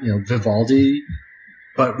 like, Vivaldi,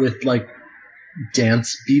 but with, like,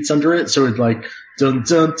 dance beats under it. So it's like, dun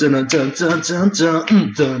dun dun dun dun dun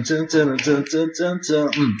dun dun dun dun dun dun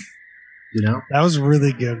dun. That was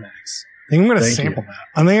really good, Max. I think I'm going to sample that.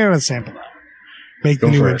 I think I'm going to sample that. Make the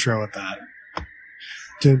new intro with that.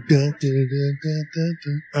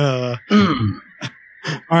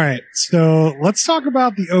 All right, so let's talk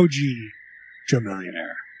about the OG Joe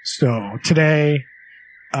Millionaire. So today,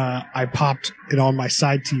 I popped it on my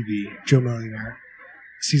side TV, Joe Millionaire,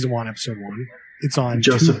 season 1, episode 1. It's on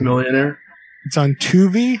Joseph Tubi. Millionaire. It's on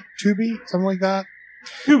Tubi, something like that.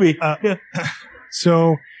 Tubi. Yeah.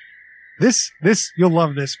 So this you'll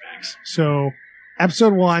love this, Max. So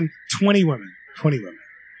episode 1, 20 women,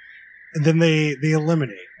 and then they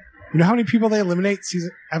eliminate. You know how many people they eliminate?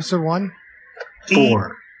 Episode 1,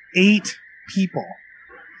 4. 8 people.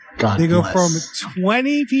 God they go bless. from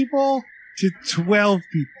 20 people to 12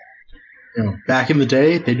 people. Back in the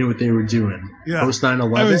day, they knew what they were doing. Yeah. Post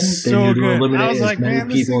 9/11, they knew to eliminate as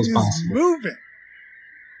many people as possible. Moving.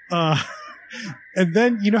 And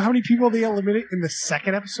then you know how many people they eliminate in the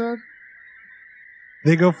second episode?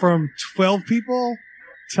 They go from 12 people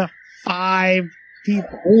to 5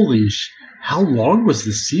 people. Holy how long was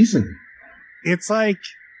the season? It's like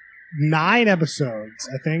 9 episodes,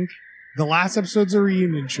 I think. The last episode's a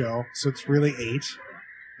reunion show, so it's really 8.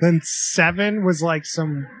 Then 7 was like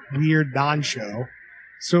some weird non-show.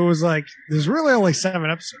 So it was like, there's really only 7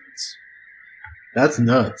 episodes. That's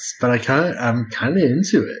nuts, but I'm kind of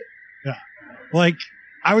into it. Yeah. Like,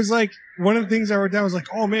 I was like, one of the things I wrote down was like,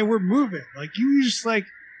 oh man, we're moving. Like, you just like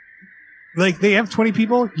they have 20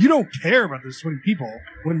 people. You don't care about those 20 people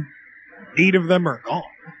when 8 of them are gone.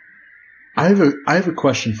 I have a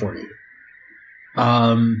question for you.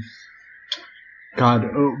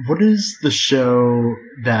 What is the show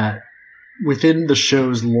that within the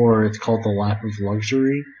show's lore it's called the Lap of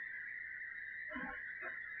Luxury?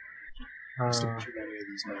 I'll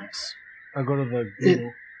go to the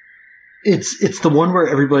Google. It's the one where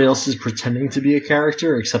everybody else is pretending to be a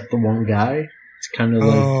character except the one guy. It's kind of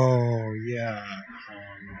like, oh yeah.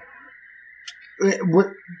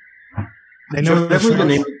 What? I know whatever the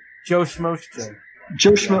name. Joe Schmo.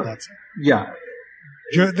 Joe Schmo. Yeah.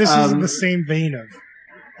 This is in the same vein of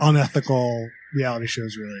unethical reality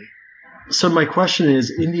shows, really. So my question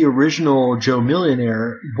is, in the original Joe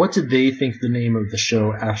Millionaire, what did they think the name of the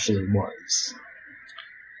show actually was?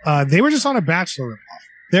 They were just on a Bachelor ripoff.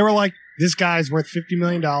 They were like, this guy's worth $50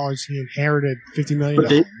 million. He inherited $50 million. But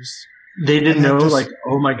they didn't And then know, just- like,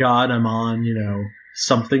 oh my god, I'm on,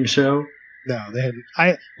 something show. No, they hadn't.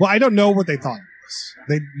 I don't know what they thought it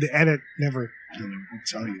was. The edit never would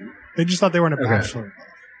tell you. They just thought they were in a Okay. bachelor.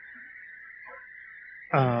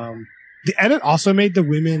 The edit also made the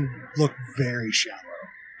women look very shallow.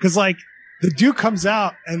 Because, like, the dude comes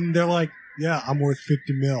out and they're like, yeah, I'm worth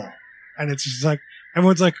 50 mil. And it's just like,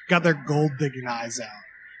 everyone's like, got their gold digging eyes out.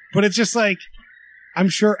 But it's just like, I'm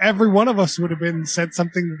sure every one of us would have been said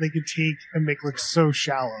something that they could take and make look so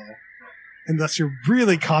shallow. Unless you're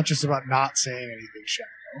really conscious about not saying anything shallow.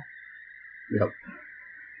 Yep.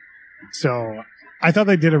 So I thought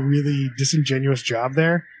they did a really disingenuous job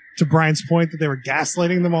there. To Brian's point that they were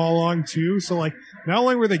gaslighting them all along too. So like, not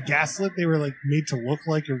only were they gaslit, they were like made to look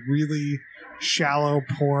like a really shallow,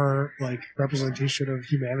 poor like representation of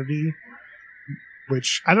humanity.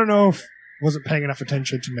 Which I don't know if wasn't paying enough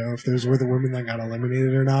attention to know if those were the women that got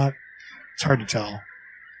eliminated or not. It's hard to tell.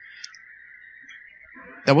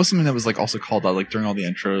 That was something that was like also called out like during all the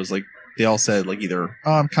intros. Like they all said like either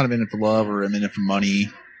I'm kind of in it for love or I'm in it for money.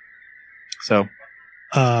 So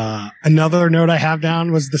another note I have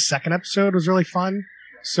down was the second episode was really fun.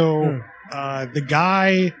 So the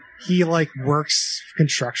guy, he like works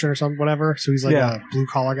construction or something, whatever. So he's like a blue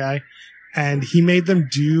collar guy, and he made them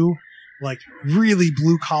do like really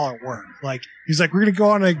blue collar work. Like he's like, we're gonna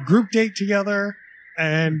go on a group date together,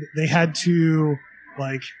 and they had to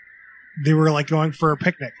like. They were like going for a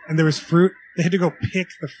picnic and there was fruit. They had to go pick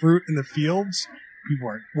the fruit in the fields.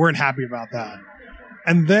 People weren't happy about that.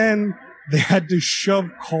 And then they had to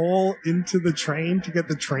shove coal into the train to get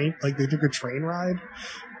the train. Like they took a train ride.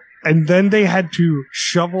 And then they had to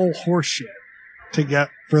shovel horse shit to get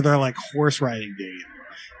for their like horse riding date.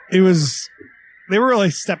 They were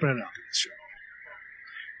really stepping it up in the show.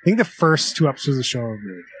 I think the first 2 episodes of the show were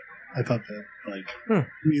really good. I thought that like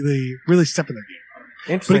really, really stepping their game.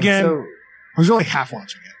 Interesting. But again, so, I was really half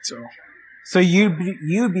watching it, so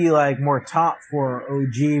you'd be like more top for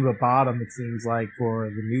OG, but bottom it seems like for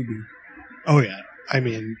the newbie. oh yeah. I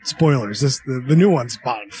mean, spoilers. The new one's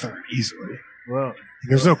bottom third easily. Well,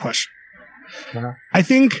 There's no question. Uh-huh. I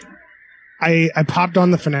think I popped on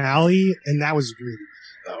the finale, and that was really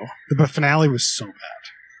good, though. The finale was so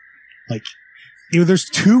bad. Like, there's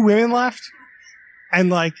 2 women left, and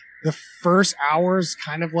like the first hour is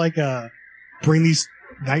kind of like bring these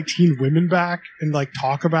 19 women back and like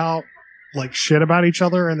talk about like shit about each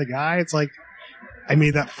other and the guy. It's like I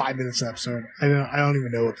made that 5 minutes of episode. I don't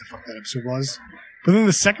even know what the fuck that episode was. But then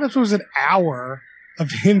the second episode was an hour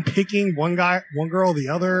of him picking one girl, the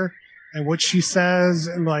other, and what she says,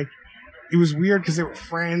 and like it was weird because they were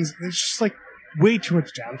friends. It's just like way too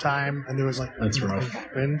much downtime, and there was like That's nothing rough.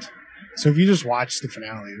 happened. So if you just watch the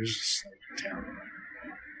finale, it was just like terrible.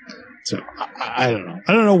 So I don't know.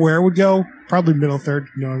 I don't know where it would go. Probably middle third,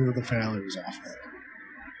 knowing that the finale was awful.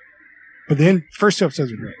 But then first 2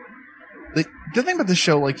 episodes were great. The thing about this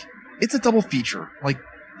show, like, it's a double feature. Like,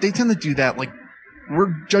 they tend to do that. Like, we're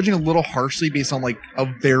judging a little harshly based on like a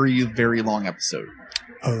very, very long episode.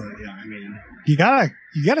 Oh yeah, I mean, you gotta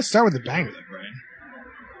start with a bang,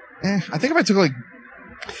 right? I think if I took like,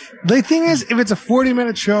 The thing is, if it's a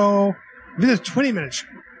 40-minute show, if it's a 20-minute show,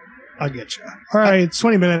 I'll get you. All right, it's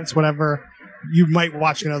 20 minutes, whatever. You might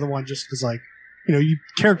watch another one just because, like, you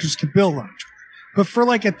characters can build on each other. But for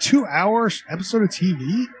like a 2-hour episode of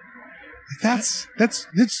TV, that's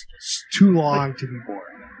too long to be boring.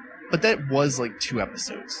 but that was like 2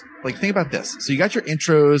 episodes. Like, think about this. So you got your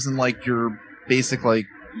intros and like your basic like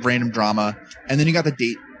random drama, and then you got the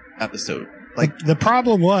date episode. Like, The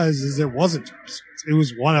problem is it wasn't 2 episodes. It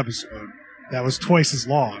was 1 episode that was twice as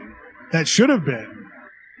long. That should have been.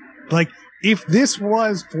 Like, if this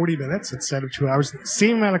was 40 minutes instead of 2 hours, the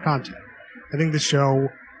same amount of content, I think the show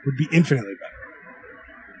would be infinitely better.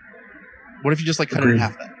 what if you just like cut it in Agreed.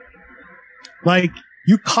 half then? Like,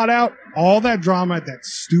 you cut out all that drama at that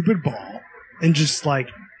stupid ball and just, like,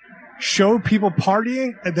 show people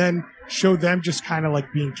partying and then show them just kind of,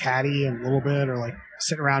 like, being catty a little bit or, like,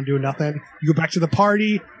 sitting around doing nothing. You go back to the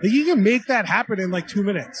party. Like, you can make that happen in, like, 2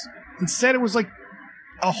 minutes. Instead, it was, like,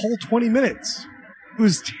 a whole 20 minutes. It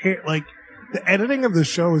was, like, the editing of the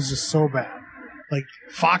show is just so bad. Like,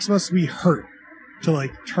 Fox must be hurt to,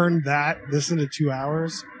 like, turn this into 2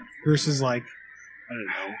 hours versus, like, I don't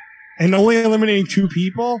know. And only eliminating 2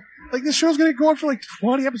 people? Like, this show's gonna go on for like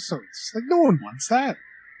 20 episodes. Like, no one wants that.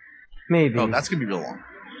 Maybe. Oh, that's gonna be real long.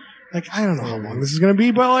 Like, I don't know how long this is gonna be,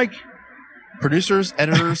 but like, Producers,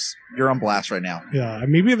 editors, you're on blast right now. yeah,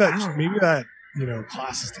 maybe that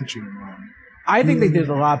class is teaching them wrong. I think they did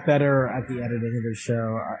a lot better at the editing of the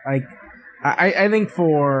show. Like, I think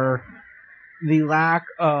for the lack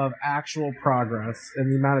of actual progress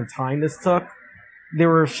and the amount of time this took, there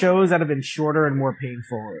were shows that have been shorter and more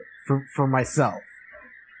painful for myself.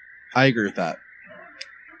 I agree with that.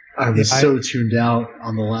 I was so tuned out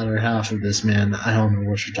on the latter half of this, man. I don't know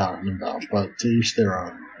what you're talking about, but to each their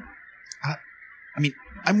own. I mean,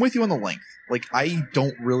 I'm with you on the length. Like, I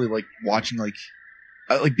don't really like watching, like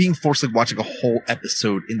being forced, like, watching a whole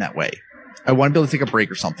episode in that way. I want to be able to take a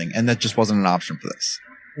break or something, and that just wasn't an option for this.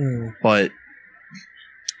 But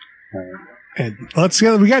And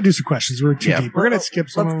we gotta do some questions. We're too deep. We're gonna skip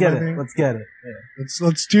some. Let's get it. Yeah.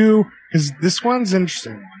 Let's do, because this one's an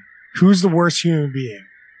interesting one. Who's the worst human being?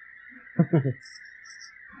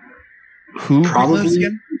 who Probably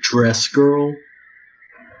Dress Girl.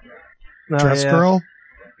 Dress Girl?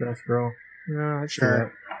 Dress Girl. Yeah,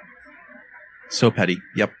 Sure. So petty.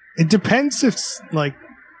 Yep. It depends if, like,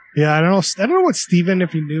 yeah, I don't know what Steven,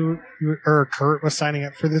 if he knew, or Kurt was signing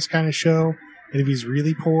up for this kind of show, and if he's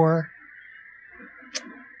really poor,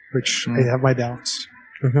 which I have my doubts.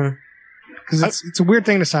 Because it's a weird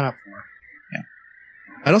thing to sign up for. Yeah.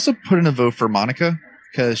 I'd also put in a vote for Monica,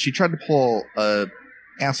 because she tried to pull a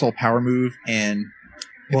asshole power move, and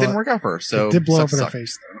it didn't work out for her. So it did blow up in her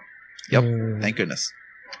face, though. Yep. Thank goodness.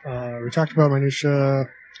 We talked about minutia,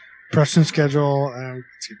 Preston schedule, and let's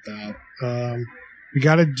skip that. We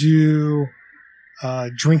got to do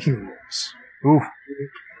drinking rules. Ooh.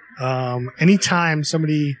 Anytime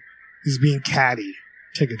somebody is being catty,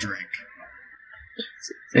 take a drink.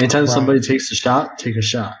 Anytime somebody takes a shot, take a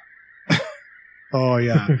shot. Oh,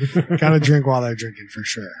 yeah. Got to drink while they're drinking, for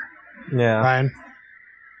sure. Yeah. Ryan?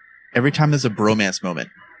 Every time there's a bromance moment,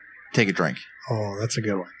 take a drink. Oh, that's a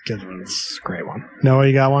good one. Good one. That's a great one. Noah,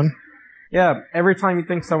 you got one? Yeah. Every time you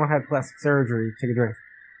think someone had plastic surgery, take a drink.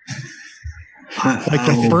 Like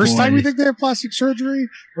the first time you think they have plastic surgery?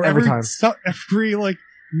 Or Every time. Every, like,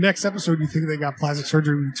 next episode you think they got plastic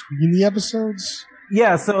surgery between the episodes?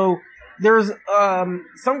 Yeah, so there's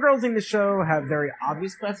some girls in the show have very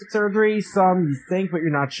obvious plastic surgery, some you think but you're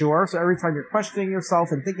not sure. So every time you're questioning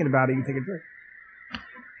yourself and thinking about it, you take a drink.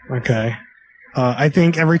 Okay. I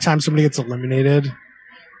think every time somebody gets eliminated,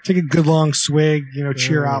 take a good long swig,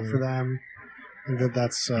 cheer out for them. I think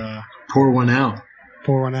that's Pour one out.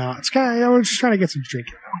 pour one out. It's kind of, we're just trying to get some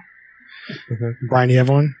drinking now. Brian, you have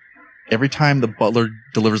one? Every time the butler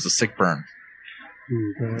delivers a sick burn.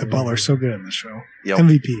 The butler's so good in the show. Yep.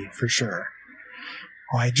 MVP for sure.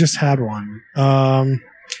 Oh, I just had one.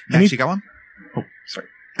 Max, you got one? Oh, sorry.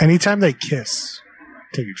 Anytime they kiss,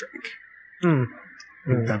 take a drink. Hmm.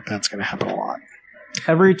 I think that's going to happen a lot.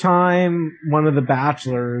 Every time one of the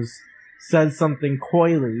bachelors says something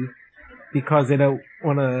coyly because they don't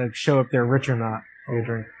want to show if they're rich or not, take a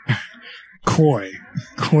drink. Coy.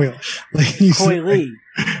 Like you said- Coyly.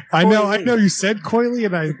 I know you said coyly,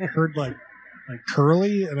 and I heard like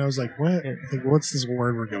curly, and I was like, what? Like, what's this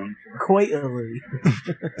word we're going for? Coyly.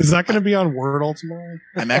 Is that going to be on Wordle tomorrow?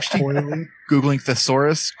 I'm actually Coyly? Googling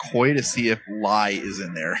thesaurus koi to see if lie is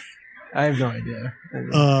in there. I have no idea.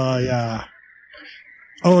 Yeah.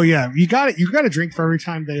 Oh yeah, you got it. You got to drink for every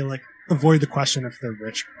time they like avoid the question if they're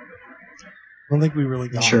rich. I don't think we really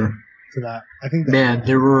got to that. I think that, Man,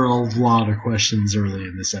 there were a lot of questions early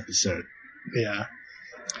in this episode. Yeah.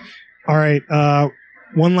 All right.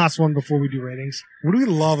 One last one before we do ratings. What do we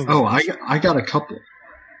love about Oh, this show? I got a couple.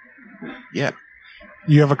 Yeah.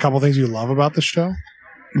 You have a couple things you love about the show?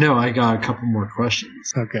 No, I got a couple more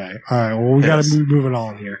questions. Okay. All right. Well, we got Yes. to move moving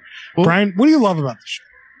on here. Well- Brian, what do you love about the show?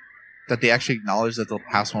 That they actually acknowledged that the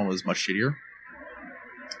past one was much shittier.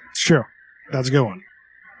 It's true. That's a good one.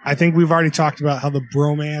 I think we've already talked about how the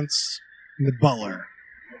bromance and the butler,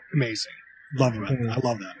 amazing. Love it. I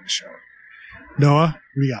love that in the show. Noah,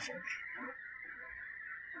 what do you got for me?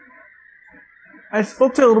 I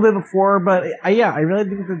spoke to it a little bit before, but I really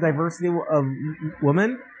think the diversity of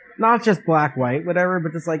women, not just black, white, whatever,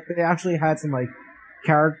 but just like they actually had some like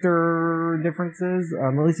character differences, at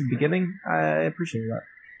least at the beginning. I appreciate that.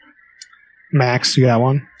 Max, you got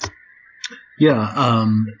one? Yeah,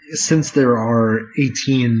 since there are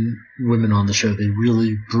 18 women on the show, they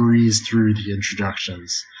really breeze through the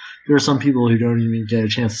introductions. There are some people who don't even get a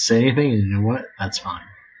chance to say anything, and you know what? That's fine.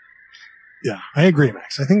 Yeah, I agree,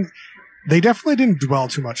 Max. I think they definitely didn't dwell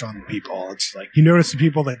too much on the people. It's like you notice the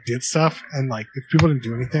people that did stuff, and like if people didn't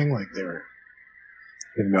do anything, like they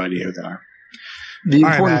have no idea who they are. The All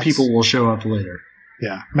right, important Max. people will show up later.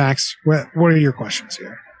 Yeah, Max, what are your questions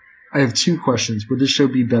here? I have two questions. Would this show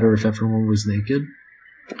be better if everyone was naked?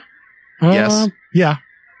 Yes. Yeah.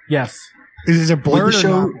 Yes. Is it blurred the or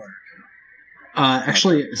show- not blurred?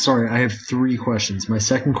 Actually, sorry, I have 3 questions. My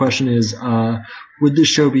second question is, would this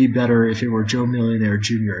show be better if it were Joe Millionaire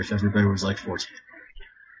Jr. if everybody was like 14?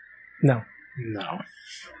 No. No.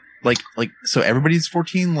 Like, so everybody's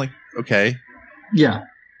 14. Like, okay, Yeah.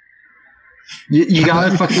 You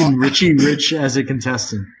got a fucking Richie Rich as a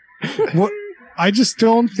contestant. What? I just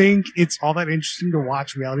don't think it's all that interesting to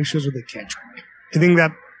watch reality shows where they can't drink. I think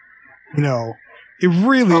that, it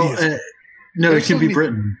really is. No, There's it can be so many-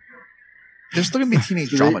 Britain. there's still gonna be teenage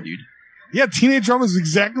drama, dude. Yeah, teenage drama is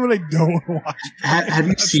exactly what I don't want to watch. Have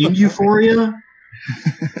you seen Euphoria?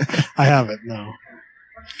 I haven't, no.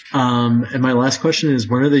 And my last question is,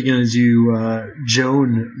 when are they going to do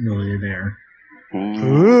Joan Millionaire?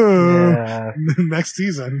 Ooh. Yeah. Next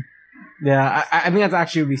season. Yeah, I think that's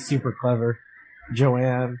actually would be super clever.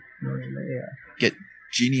 Joanne. Yeah. Get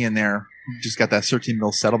Jeannie in there. Just got that 13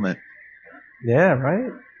 mil settlement. Yeah,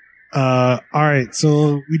 right? All right,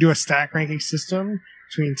 so we do a stack ranking system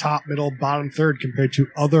between top, middle, bottom, third compared to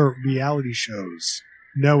other reality shows.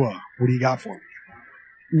 Noah, what do you got for me?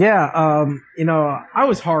 Yeah, I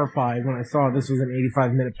was horrified when I saw this was an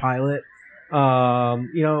 85-minute pilot.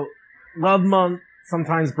 Love Month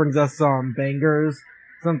sometimes brings us some bangers,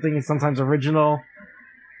 something sometimes original.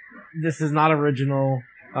 This is not original.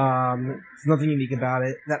 There's nothing unique about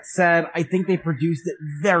it. That said, I think they produced it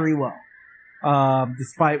very well.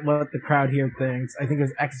 Despite what the crowd here thinks, I think it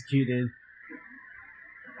was executed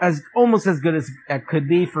as almost as good as it could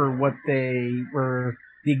be for what the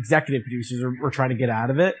executive producers were trying to get out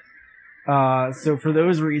of it. So for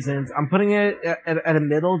those reasons, I'm putting it at a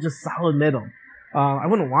middle, just solid middle. I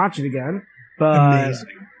wouldn't watch it again, but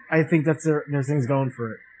Amazing. I think there's things going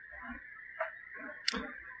for it.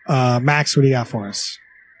 Max, what do you got for us?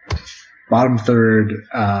 Bottom third,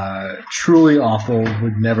 truly awful.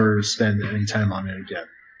 Would never spend any time on it again.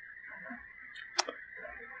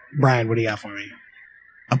 Brian, what do you got for me?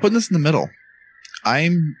 I'm putting this in the middle. I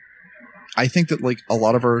think that like a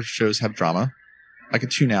lot of our shows have drama. I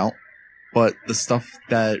could tune out, but the stuff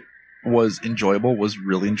that was enjoyable was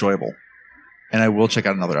really enjoyable. And I will check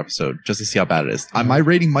out another episode just to see how bad it is. My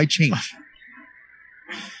rating might change.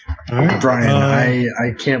 All right. Brian,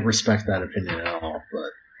 I can't respect that opinion at all.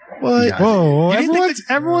 But What? Yeah. Whoa, You didn't think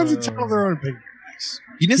everyone's entitled to their own opinion. Max.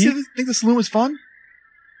 You didn't think the saloon was fun?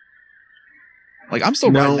 Like, I'm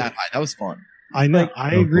still No. riding that high. That was fun. I know. Like-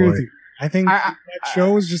 I Oh, agree with boy. you. I think I- that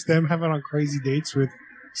show is just them having on crazy dates with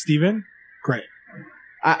Steven. Great.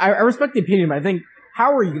 I respect the opinion, but I think,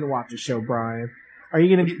 how are you going to watch a show, Brian? Are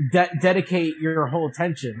you going to dedicate your whole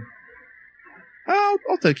attention? I'll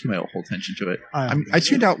dedicate my whole attention to it. I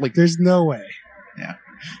tuned out like There's no way. Yeah.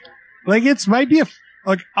 Like might be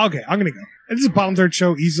okay, I'm gonna go. It's a bottom third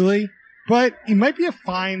show easily, but it might be a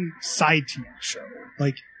fine side TV show.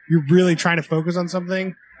 Like you're really trying to focus on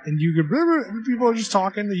something and you could people are just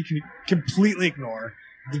talking that you can completely ignore.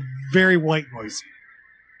 It's very white noisy.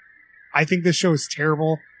 I think this show is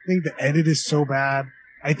terrible. I think the edit is so bad.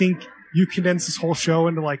 I think you condense this whole show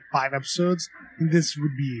into like 5 episodes, and this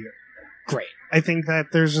would be great. I think that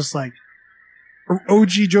there's just like OG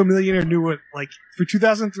Joe Millionaire knew what, like, for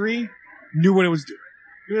 2003, knew what it was doing.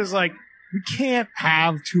 It was like, we can't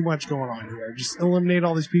have too much going on here. Just eliminate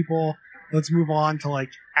all these people. Let's move on to, like,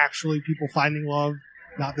 actually people finding love,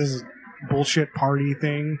 not this bullshit party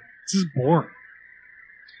thing. This is boring.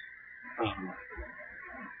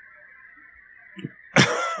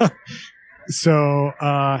 So,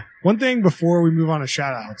 one thing before we move on to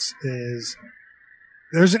shout outs is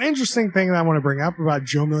there's an interesting thing that I want to bring up about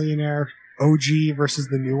Joe Millionaire OG versus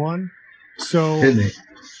the new one. So hit me.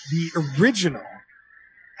 the original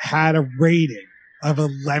had a rating of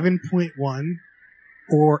 11.1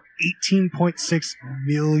 or 18.6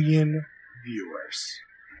 million viewers.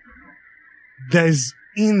 That is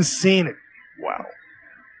insanity. wow.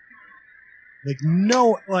 Like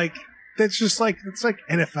no, like that's just like it's like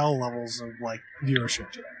NFL levels of like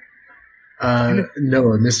viewership today.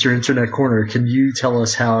 Noah, Mr. Internet Corner, can you tell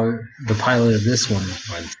us how the pilot of this one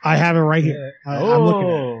went? I have it right here. I'm looking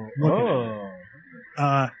at it. Oh. Looking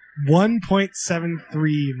at it. 1.73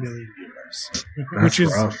 million viewers, That's which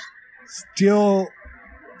is rough. still.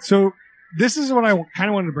 So this is what I kind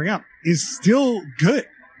of wanted to bring up. Is still good.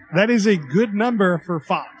 That is a good number for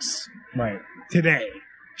Fox Right. today.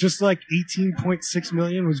 Just like 18.6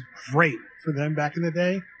 million was great for them back in the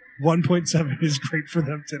day. 1.7 is great for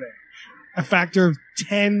them today. A factor of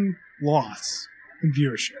 10 loss in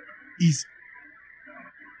viewership. Easy.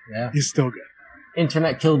 Yeah. Is still good.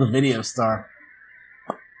 Internet killed the video star.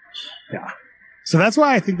 So that's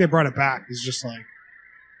why I think they brought it back. Is just like,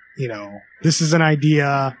 this is an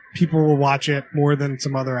idea. People will watch it more than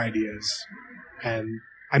some other ideas. And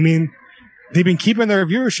I mean, they've been keeping their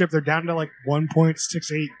viewership. They're down to like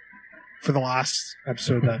 1.68 for the last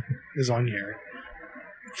episode that is on here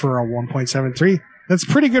for a 1.73. That's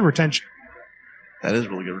pretty good retention. That is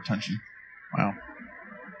really good retention. Wow.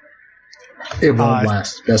 It won't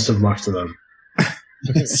last. Best of luck to them.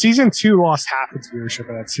 Season 2 lost half its viewership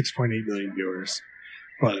at 6.8 million viewers.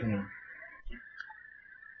 But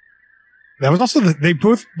that was also, they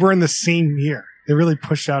both were in the same year. They really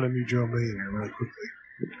pushed out a new Joe Millionaire really quickly.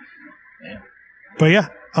 Yeah. But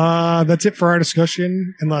yeah, that's it for our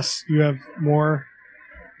discussion, unless you have more.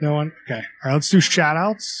 No one? Okay. All right, let's do shout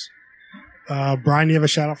outs. Brian, you have a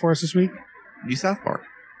shout out for us this week? New South Park.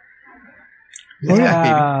 Oh,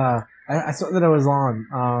 yeah. I saw that it was on.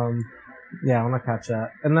 Yeah, I want to catch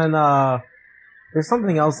that. And then there's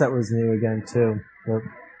something else that was new again, too. But,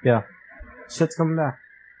 yeah. Shit's coming back.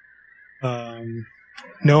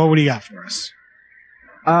 Noah, what do you got for us?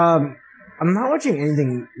 I'm not watching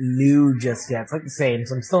anything new just yet. It's like the same.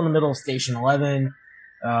 So I'm still in the middle of Station 11.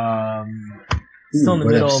 Still in the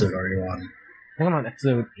what middle. episode are you on? I think I'm on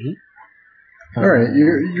episode 8. All right,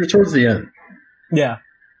 you're towards the end. Yeah.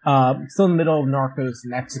 Still in the middle of Narcos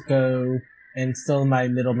Mexico, and still in my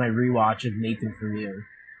middle of my rewatch of Nathan For You.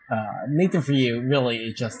 Nathan For You really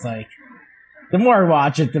is just like, the more I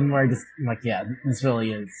watch it, the more I'm like, yeah, this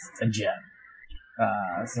really is a gem.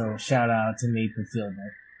 So shout out to Nathan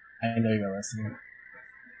Fielder. I know you're listening.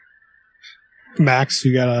 Max,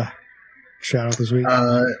 you got a shout out this week?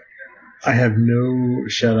 I have no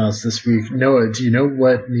shout outs this week. Noah, do you know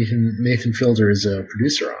what Nathan Fielder is a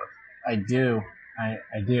producer on? I do. I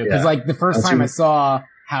do. Because like the first time I saw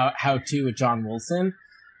How To with John Wilson,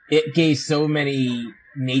 it gave so many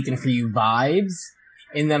Nathan For You vibes.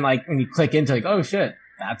 And then like when you click into like, oh shit,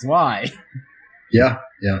 that's why. Yeah.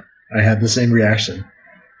 I had the same reaction.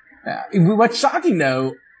 What's shocking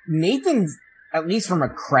though, Nathan's, at least from a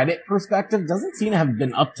credit perspective, doesn't seem to have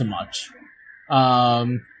been up to much.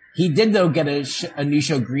 He did though get a new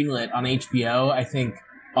show greenlit on HBO, I think,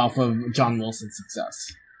 off of John Wilson's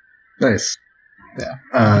success. Nice.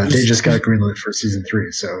 Yeah. They just got greenlit for season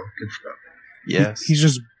 3, so good for them. Yes. He's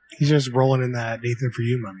just rolling in that Nathan For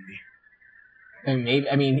You money. And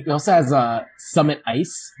he also has Summit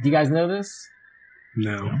Ice. Do you guys know this?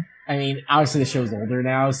 No. I mean, obviously the show's older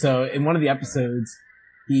now, so in one of the episodes,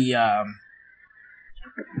 he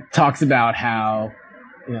talks about how,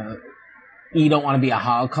 you don't want to be a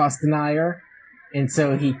Holocaust denier. And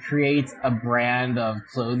so he creates a brand of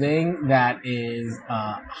clothing that is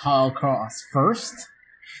Holocaust first.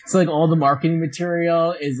 So like all the marketing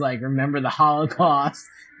material is like, remember the Holocaust.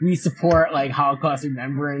 We support like Holocaust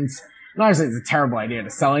remembrance. And obviously it's a terrible idea to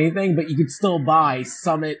sell anything, but you could still buy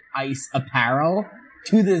Summit Ice apparel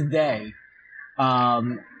to this day.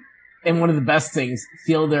 And one of the best things,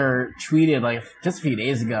 Fielder tweeted like just a few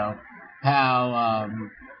days ago how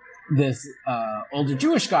this older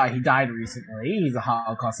Jewish guy, he died recently. He's a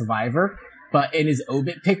Holocaust survivor. But in his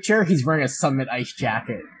obit picture, he's wearing a Summit Ice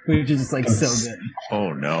jacket, which is just like so good.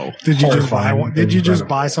 Oh no! Did you just buy one? Did you just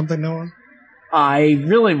buy something, Noah? I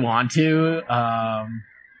really want to.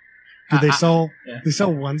 Did they sell? Yeah. They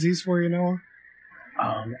sell onesies for you, Noah?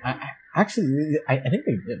 I think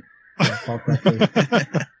they did.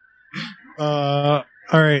 All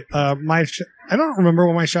right. I don't remember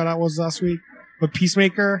what my shout out was last week, but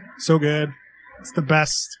Peacemaker, so good. It's the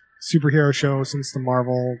best superhero show since the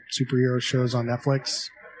Marvel superhero shows on Netflix.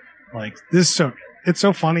 Like, this is so good. It's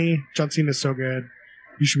so funny. John Cena is so good.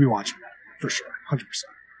 You should be watching that for sure. 100%.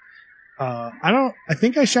 I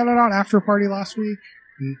think I shouted out After Party last week.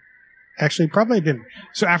 Actually, probably I didn't.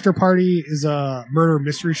 So After Party is a murder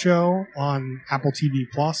mystery show on Apple TV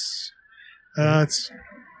Plus.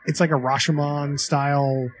 It's like a Rashomon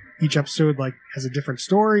style. Each episode like has a different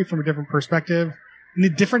story from a different perspective in a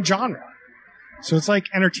different genre. So it's like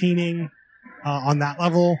entertaining on that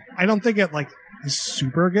level. I don't think it like is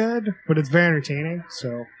super good, but it's very entertaining.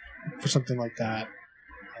 So for something like that,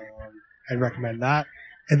 I'd recommend that.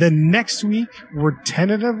 And then next week, we're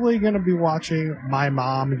tentatively going to be watching My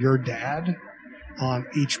Mom, Your Dad on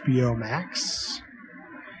HBO Max.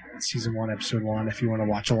 It's season 1, episode 1. If you want to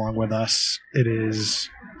watch along with us, it is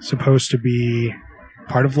supposed to be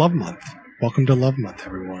part of Love Month. Welcome to Love Month,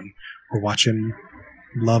 everyone. We're watching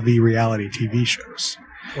lovey reality TV shows.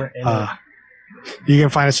 You can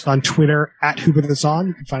find us on Twitter at WhoPutThisOn.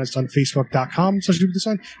 You can find us on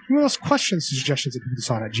Facebook.com/WhoPutThisOn. You can ask questions, suggestions at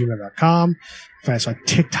WhoPutThisOn@gmail.com. You can find us on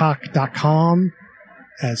TikTok.com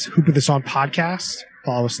as WhoPutThisOn Podcast.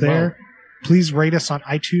 Follow us there. Wow. Please rate us on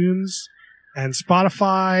iTunes and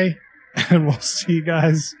Spotify. And we'll see you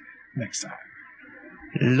guys next time.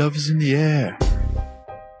 Love is in the air.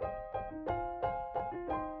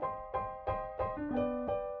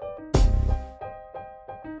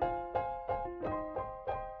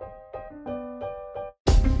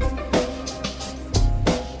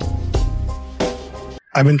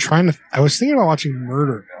 I've been trying to. I was thinking about watching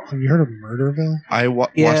Murderville. Have you heard of Murderville? I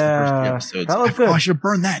watched the first 3 Yeah, episodes. that looked good. I should have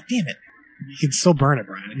burned that. Damn it. You can still burn it,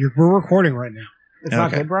 Brian. We're recording right now. It's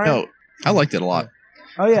not good, Brian. No, I liked it a lot.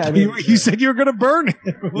 Oh yeah, I mean, You said you were going to burn it.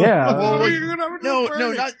 Yeah. What were Like, you gonna No,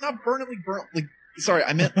 burn it? not burn it. Like, sorry,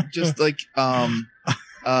 I meant just like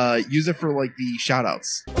use it for like the shout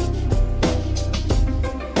outs.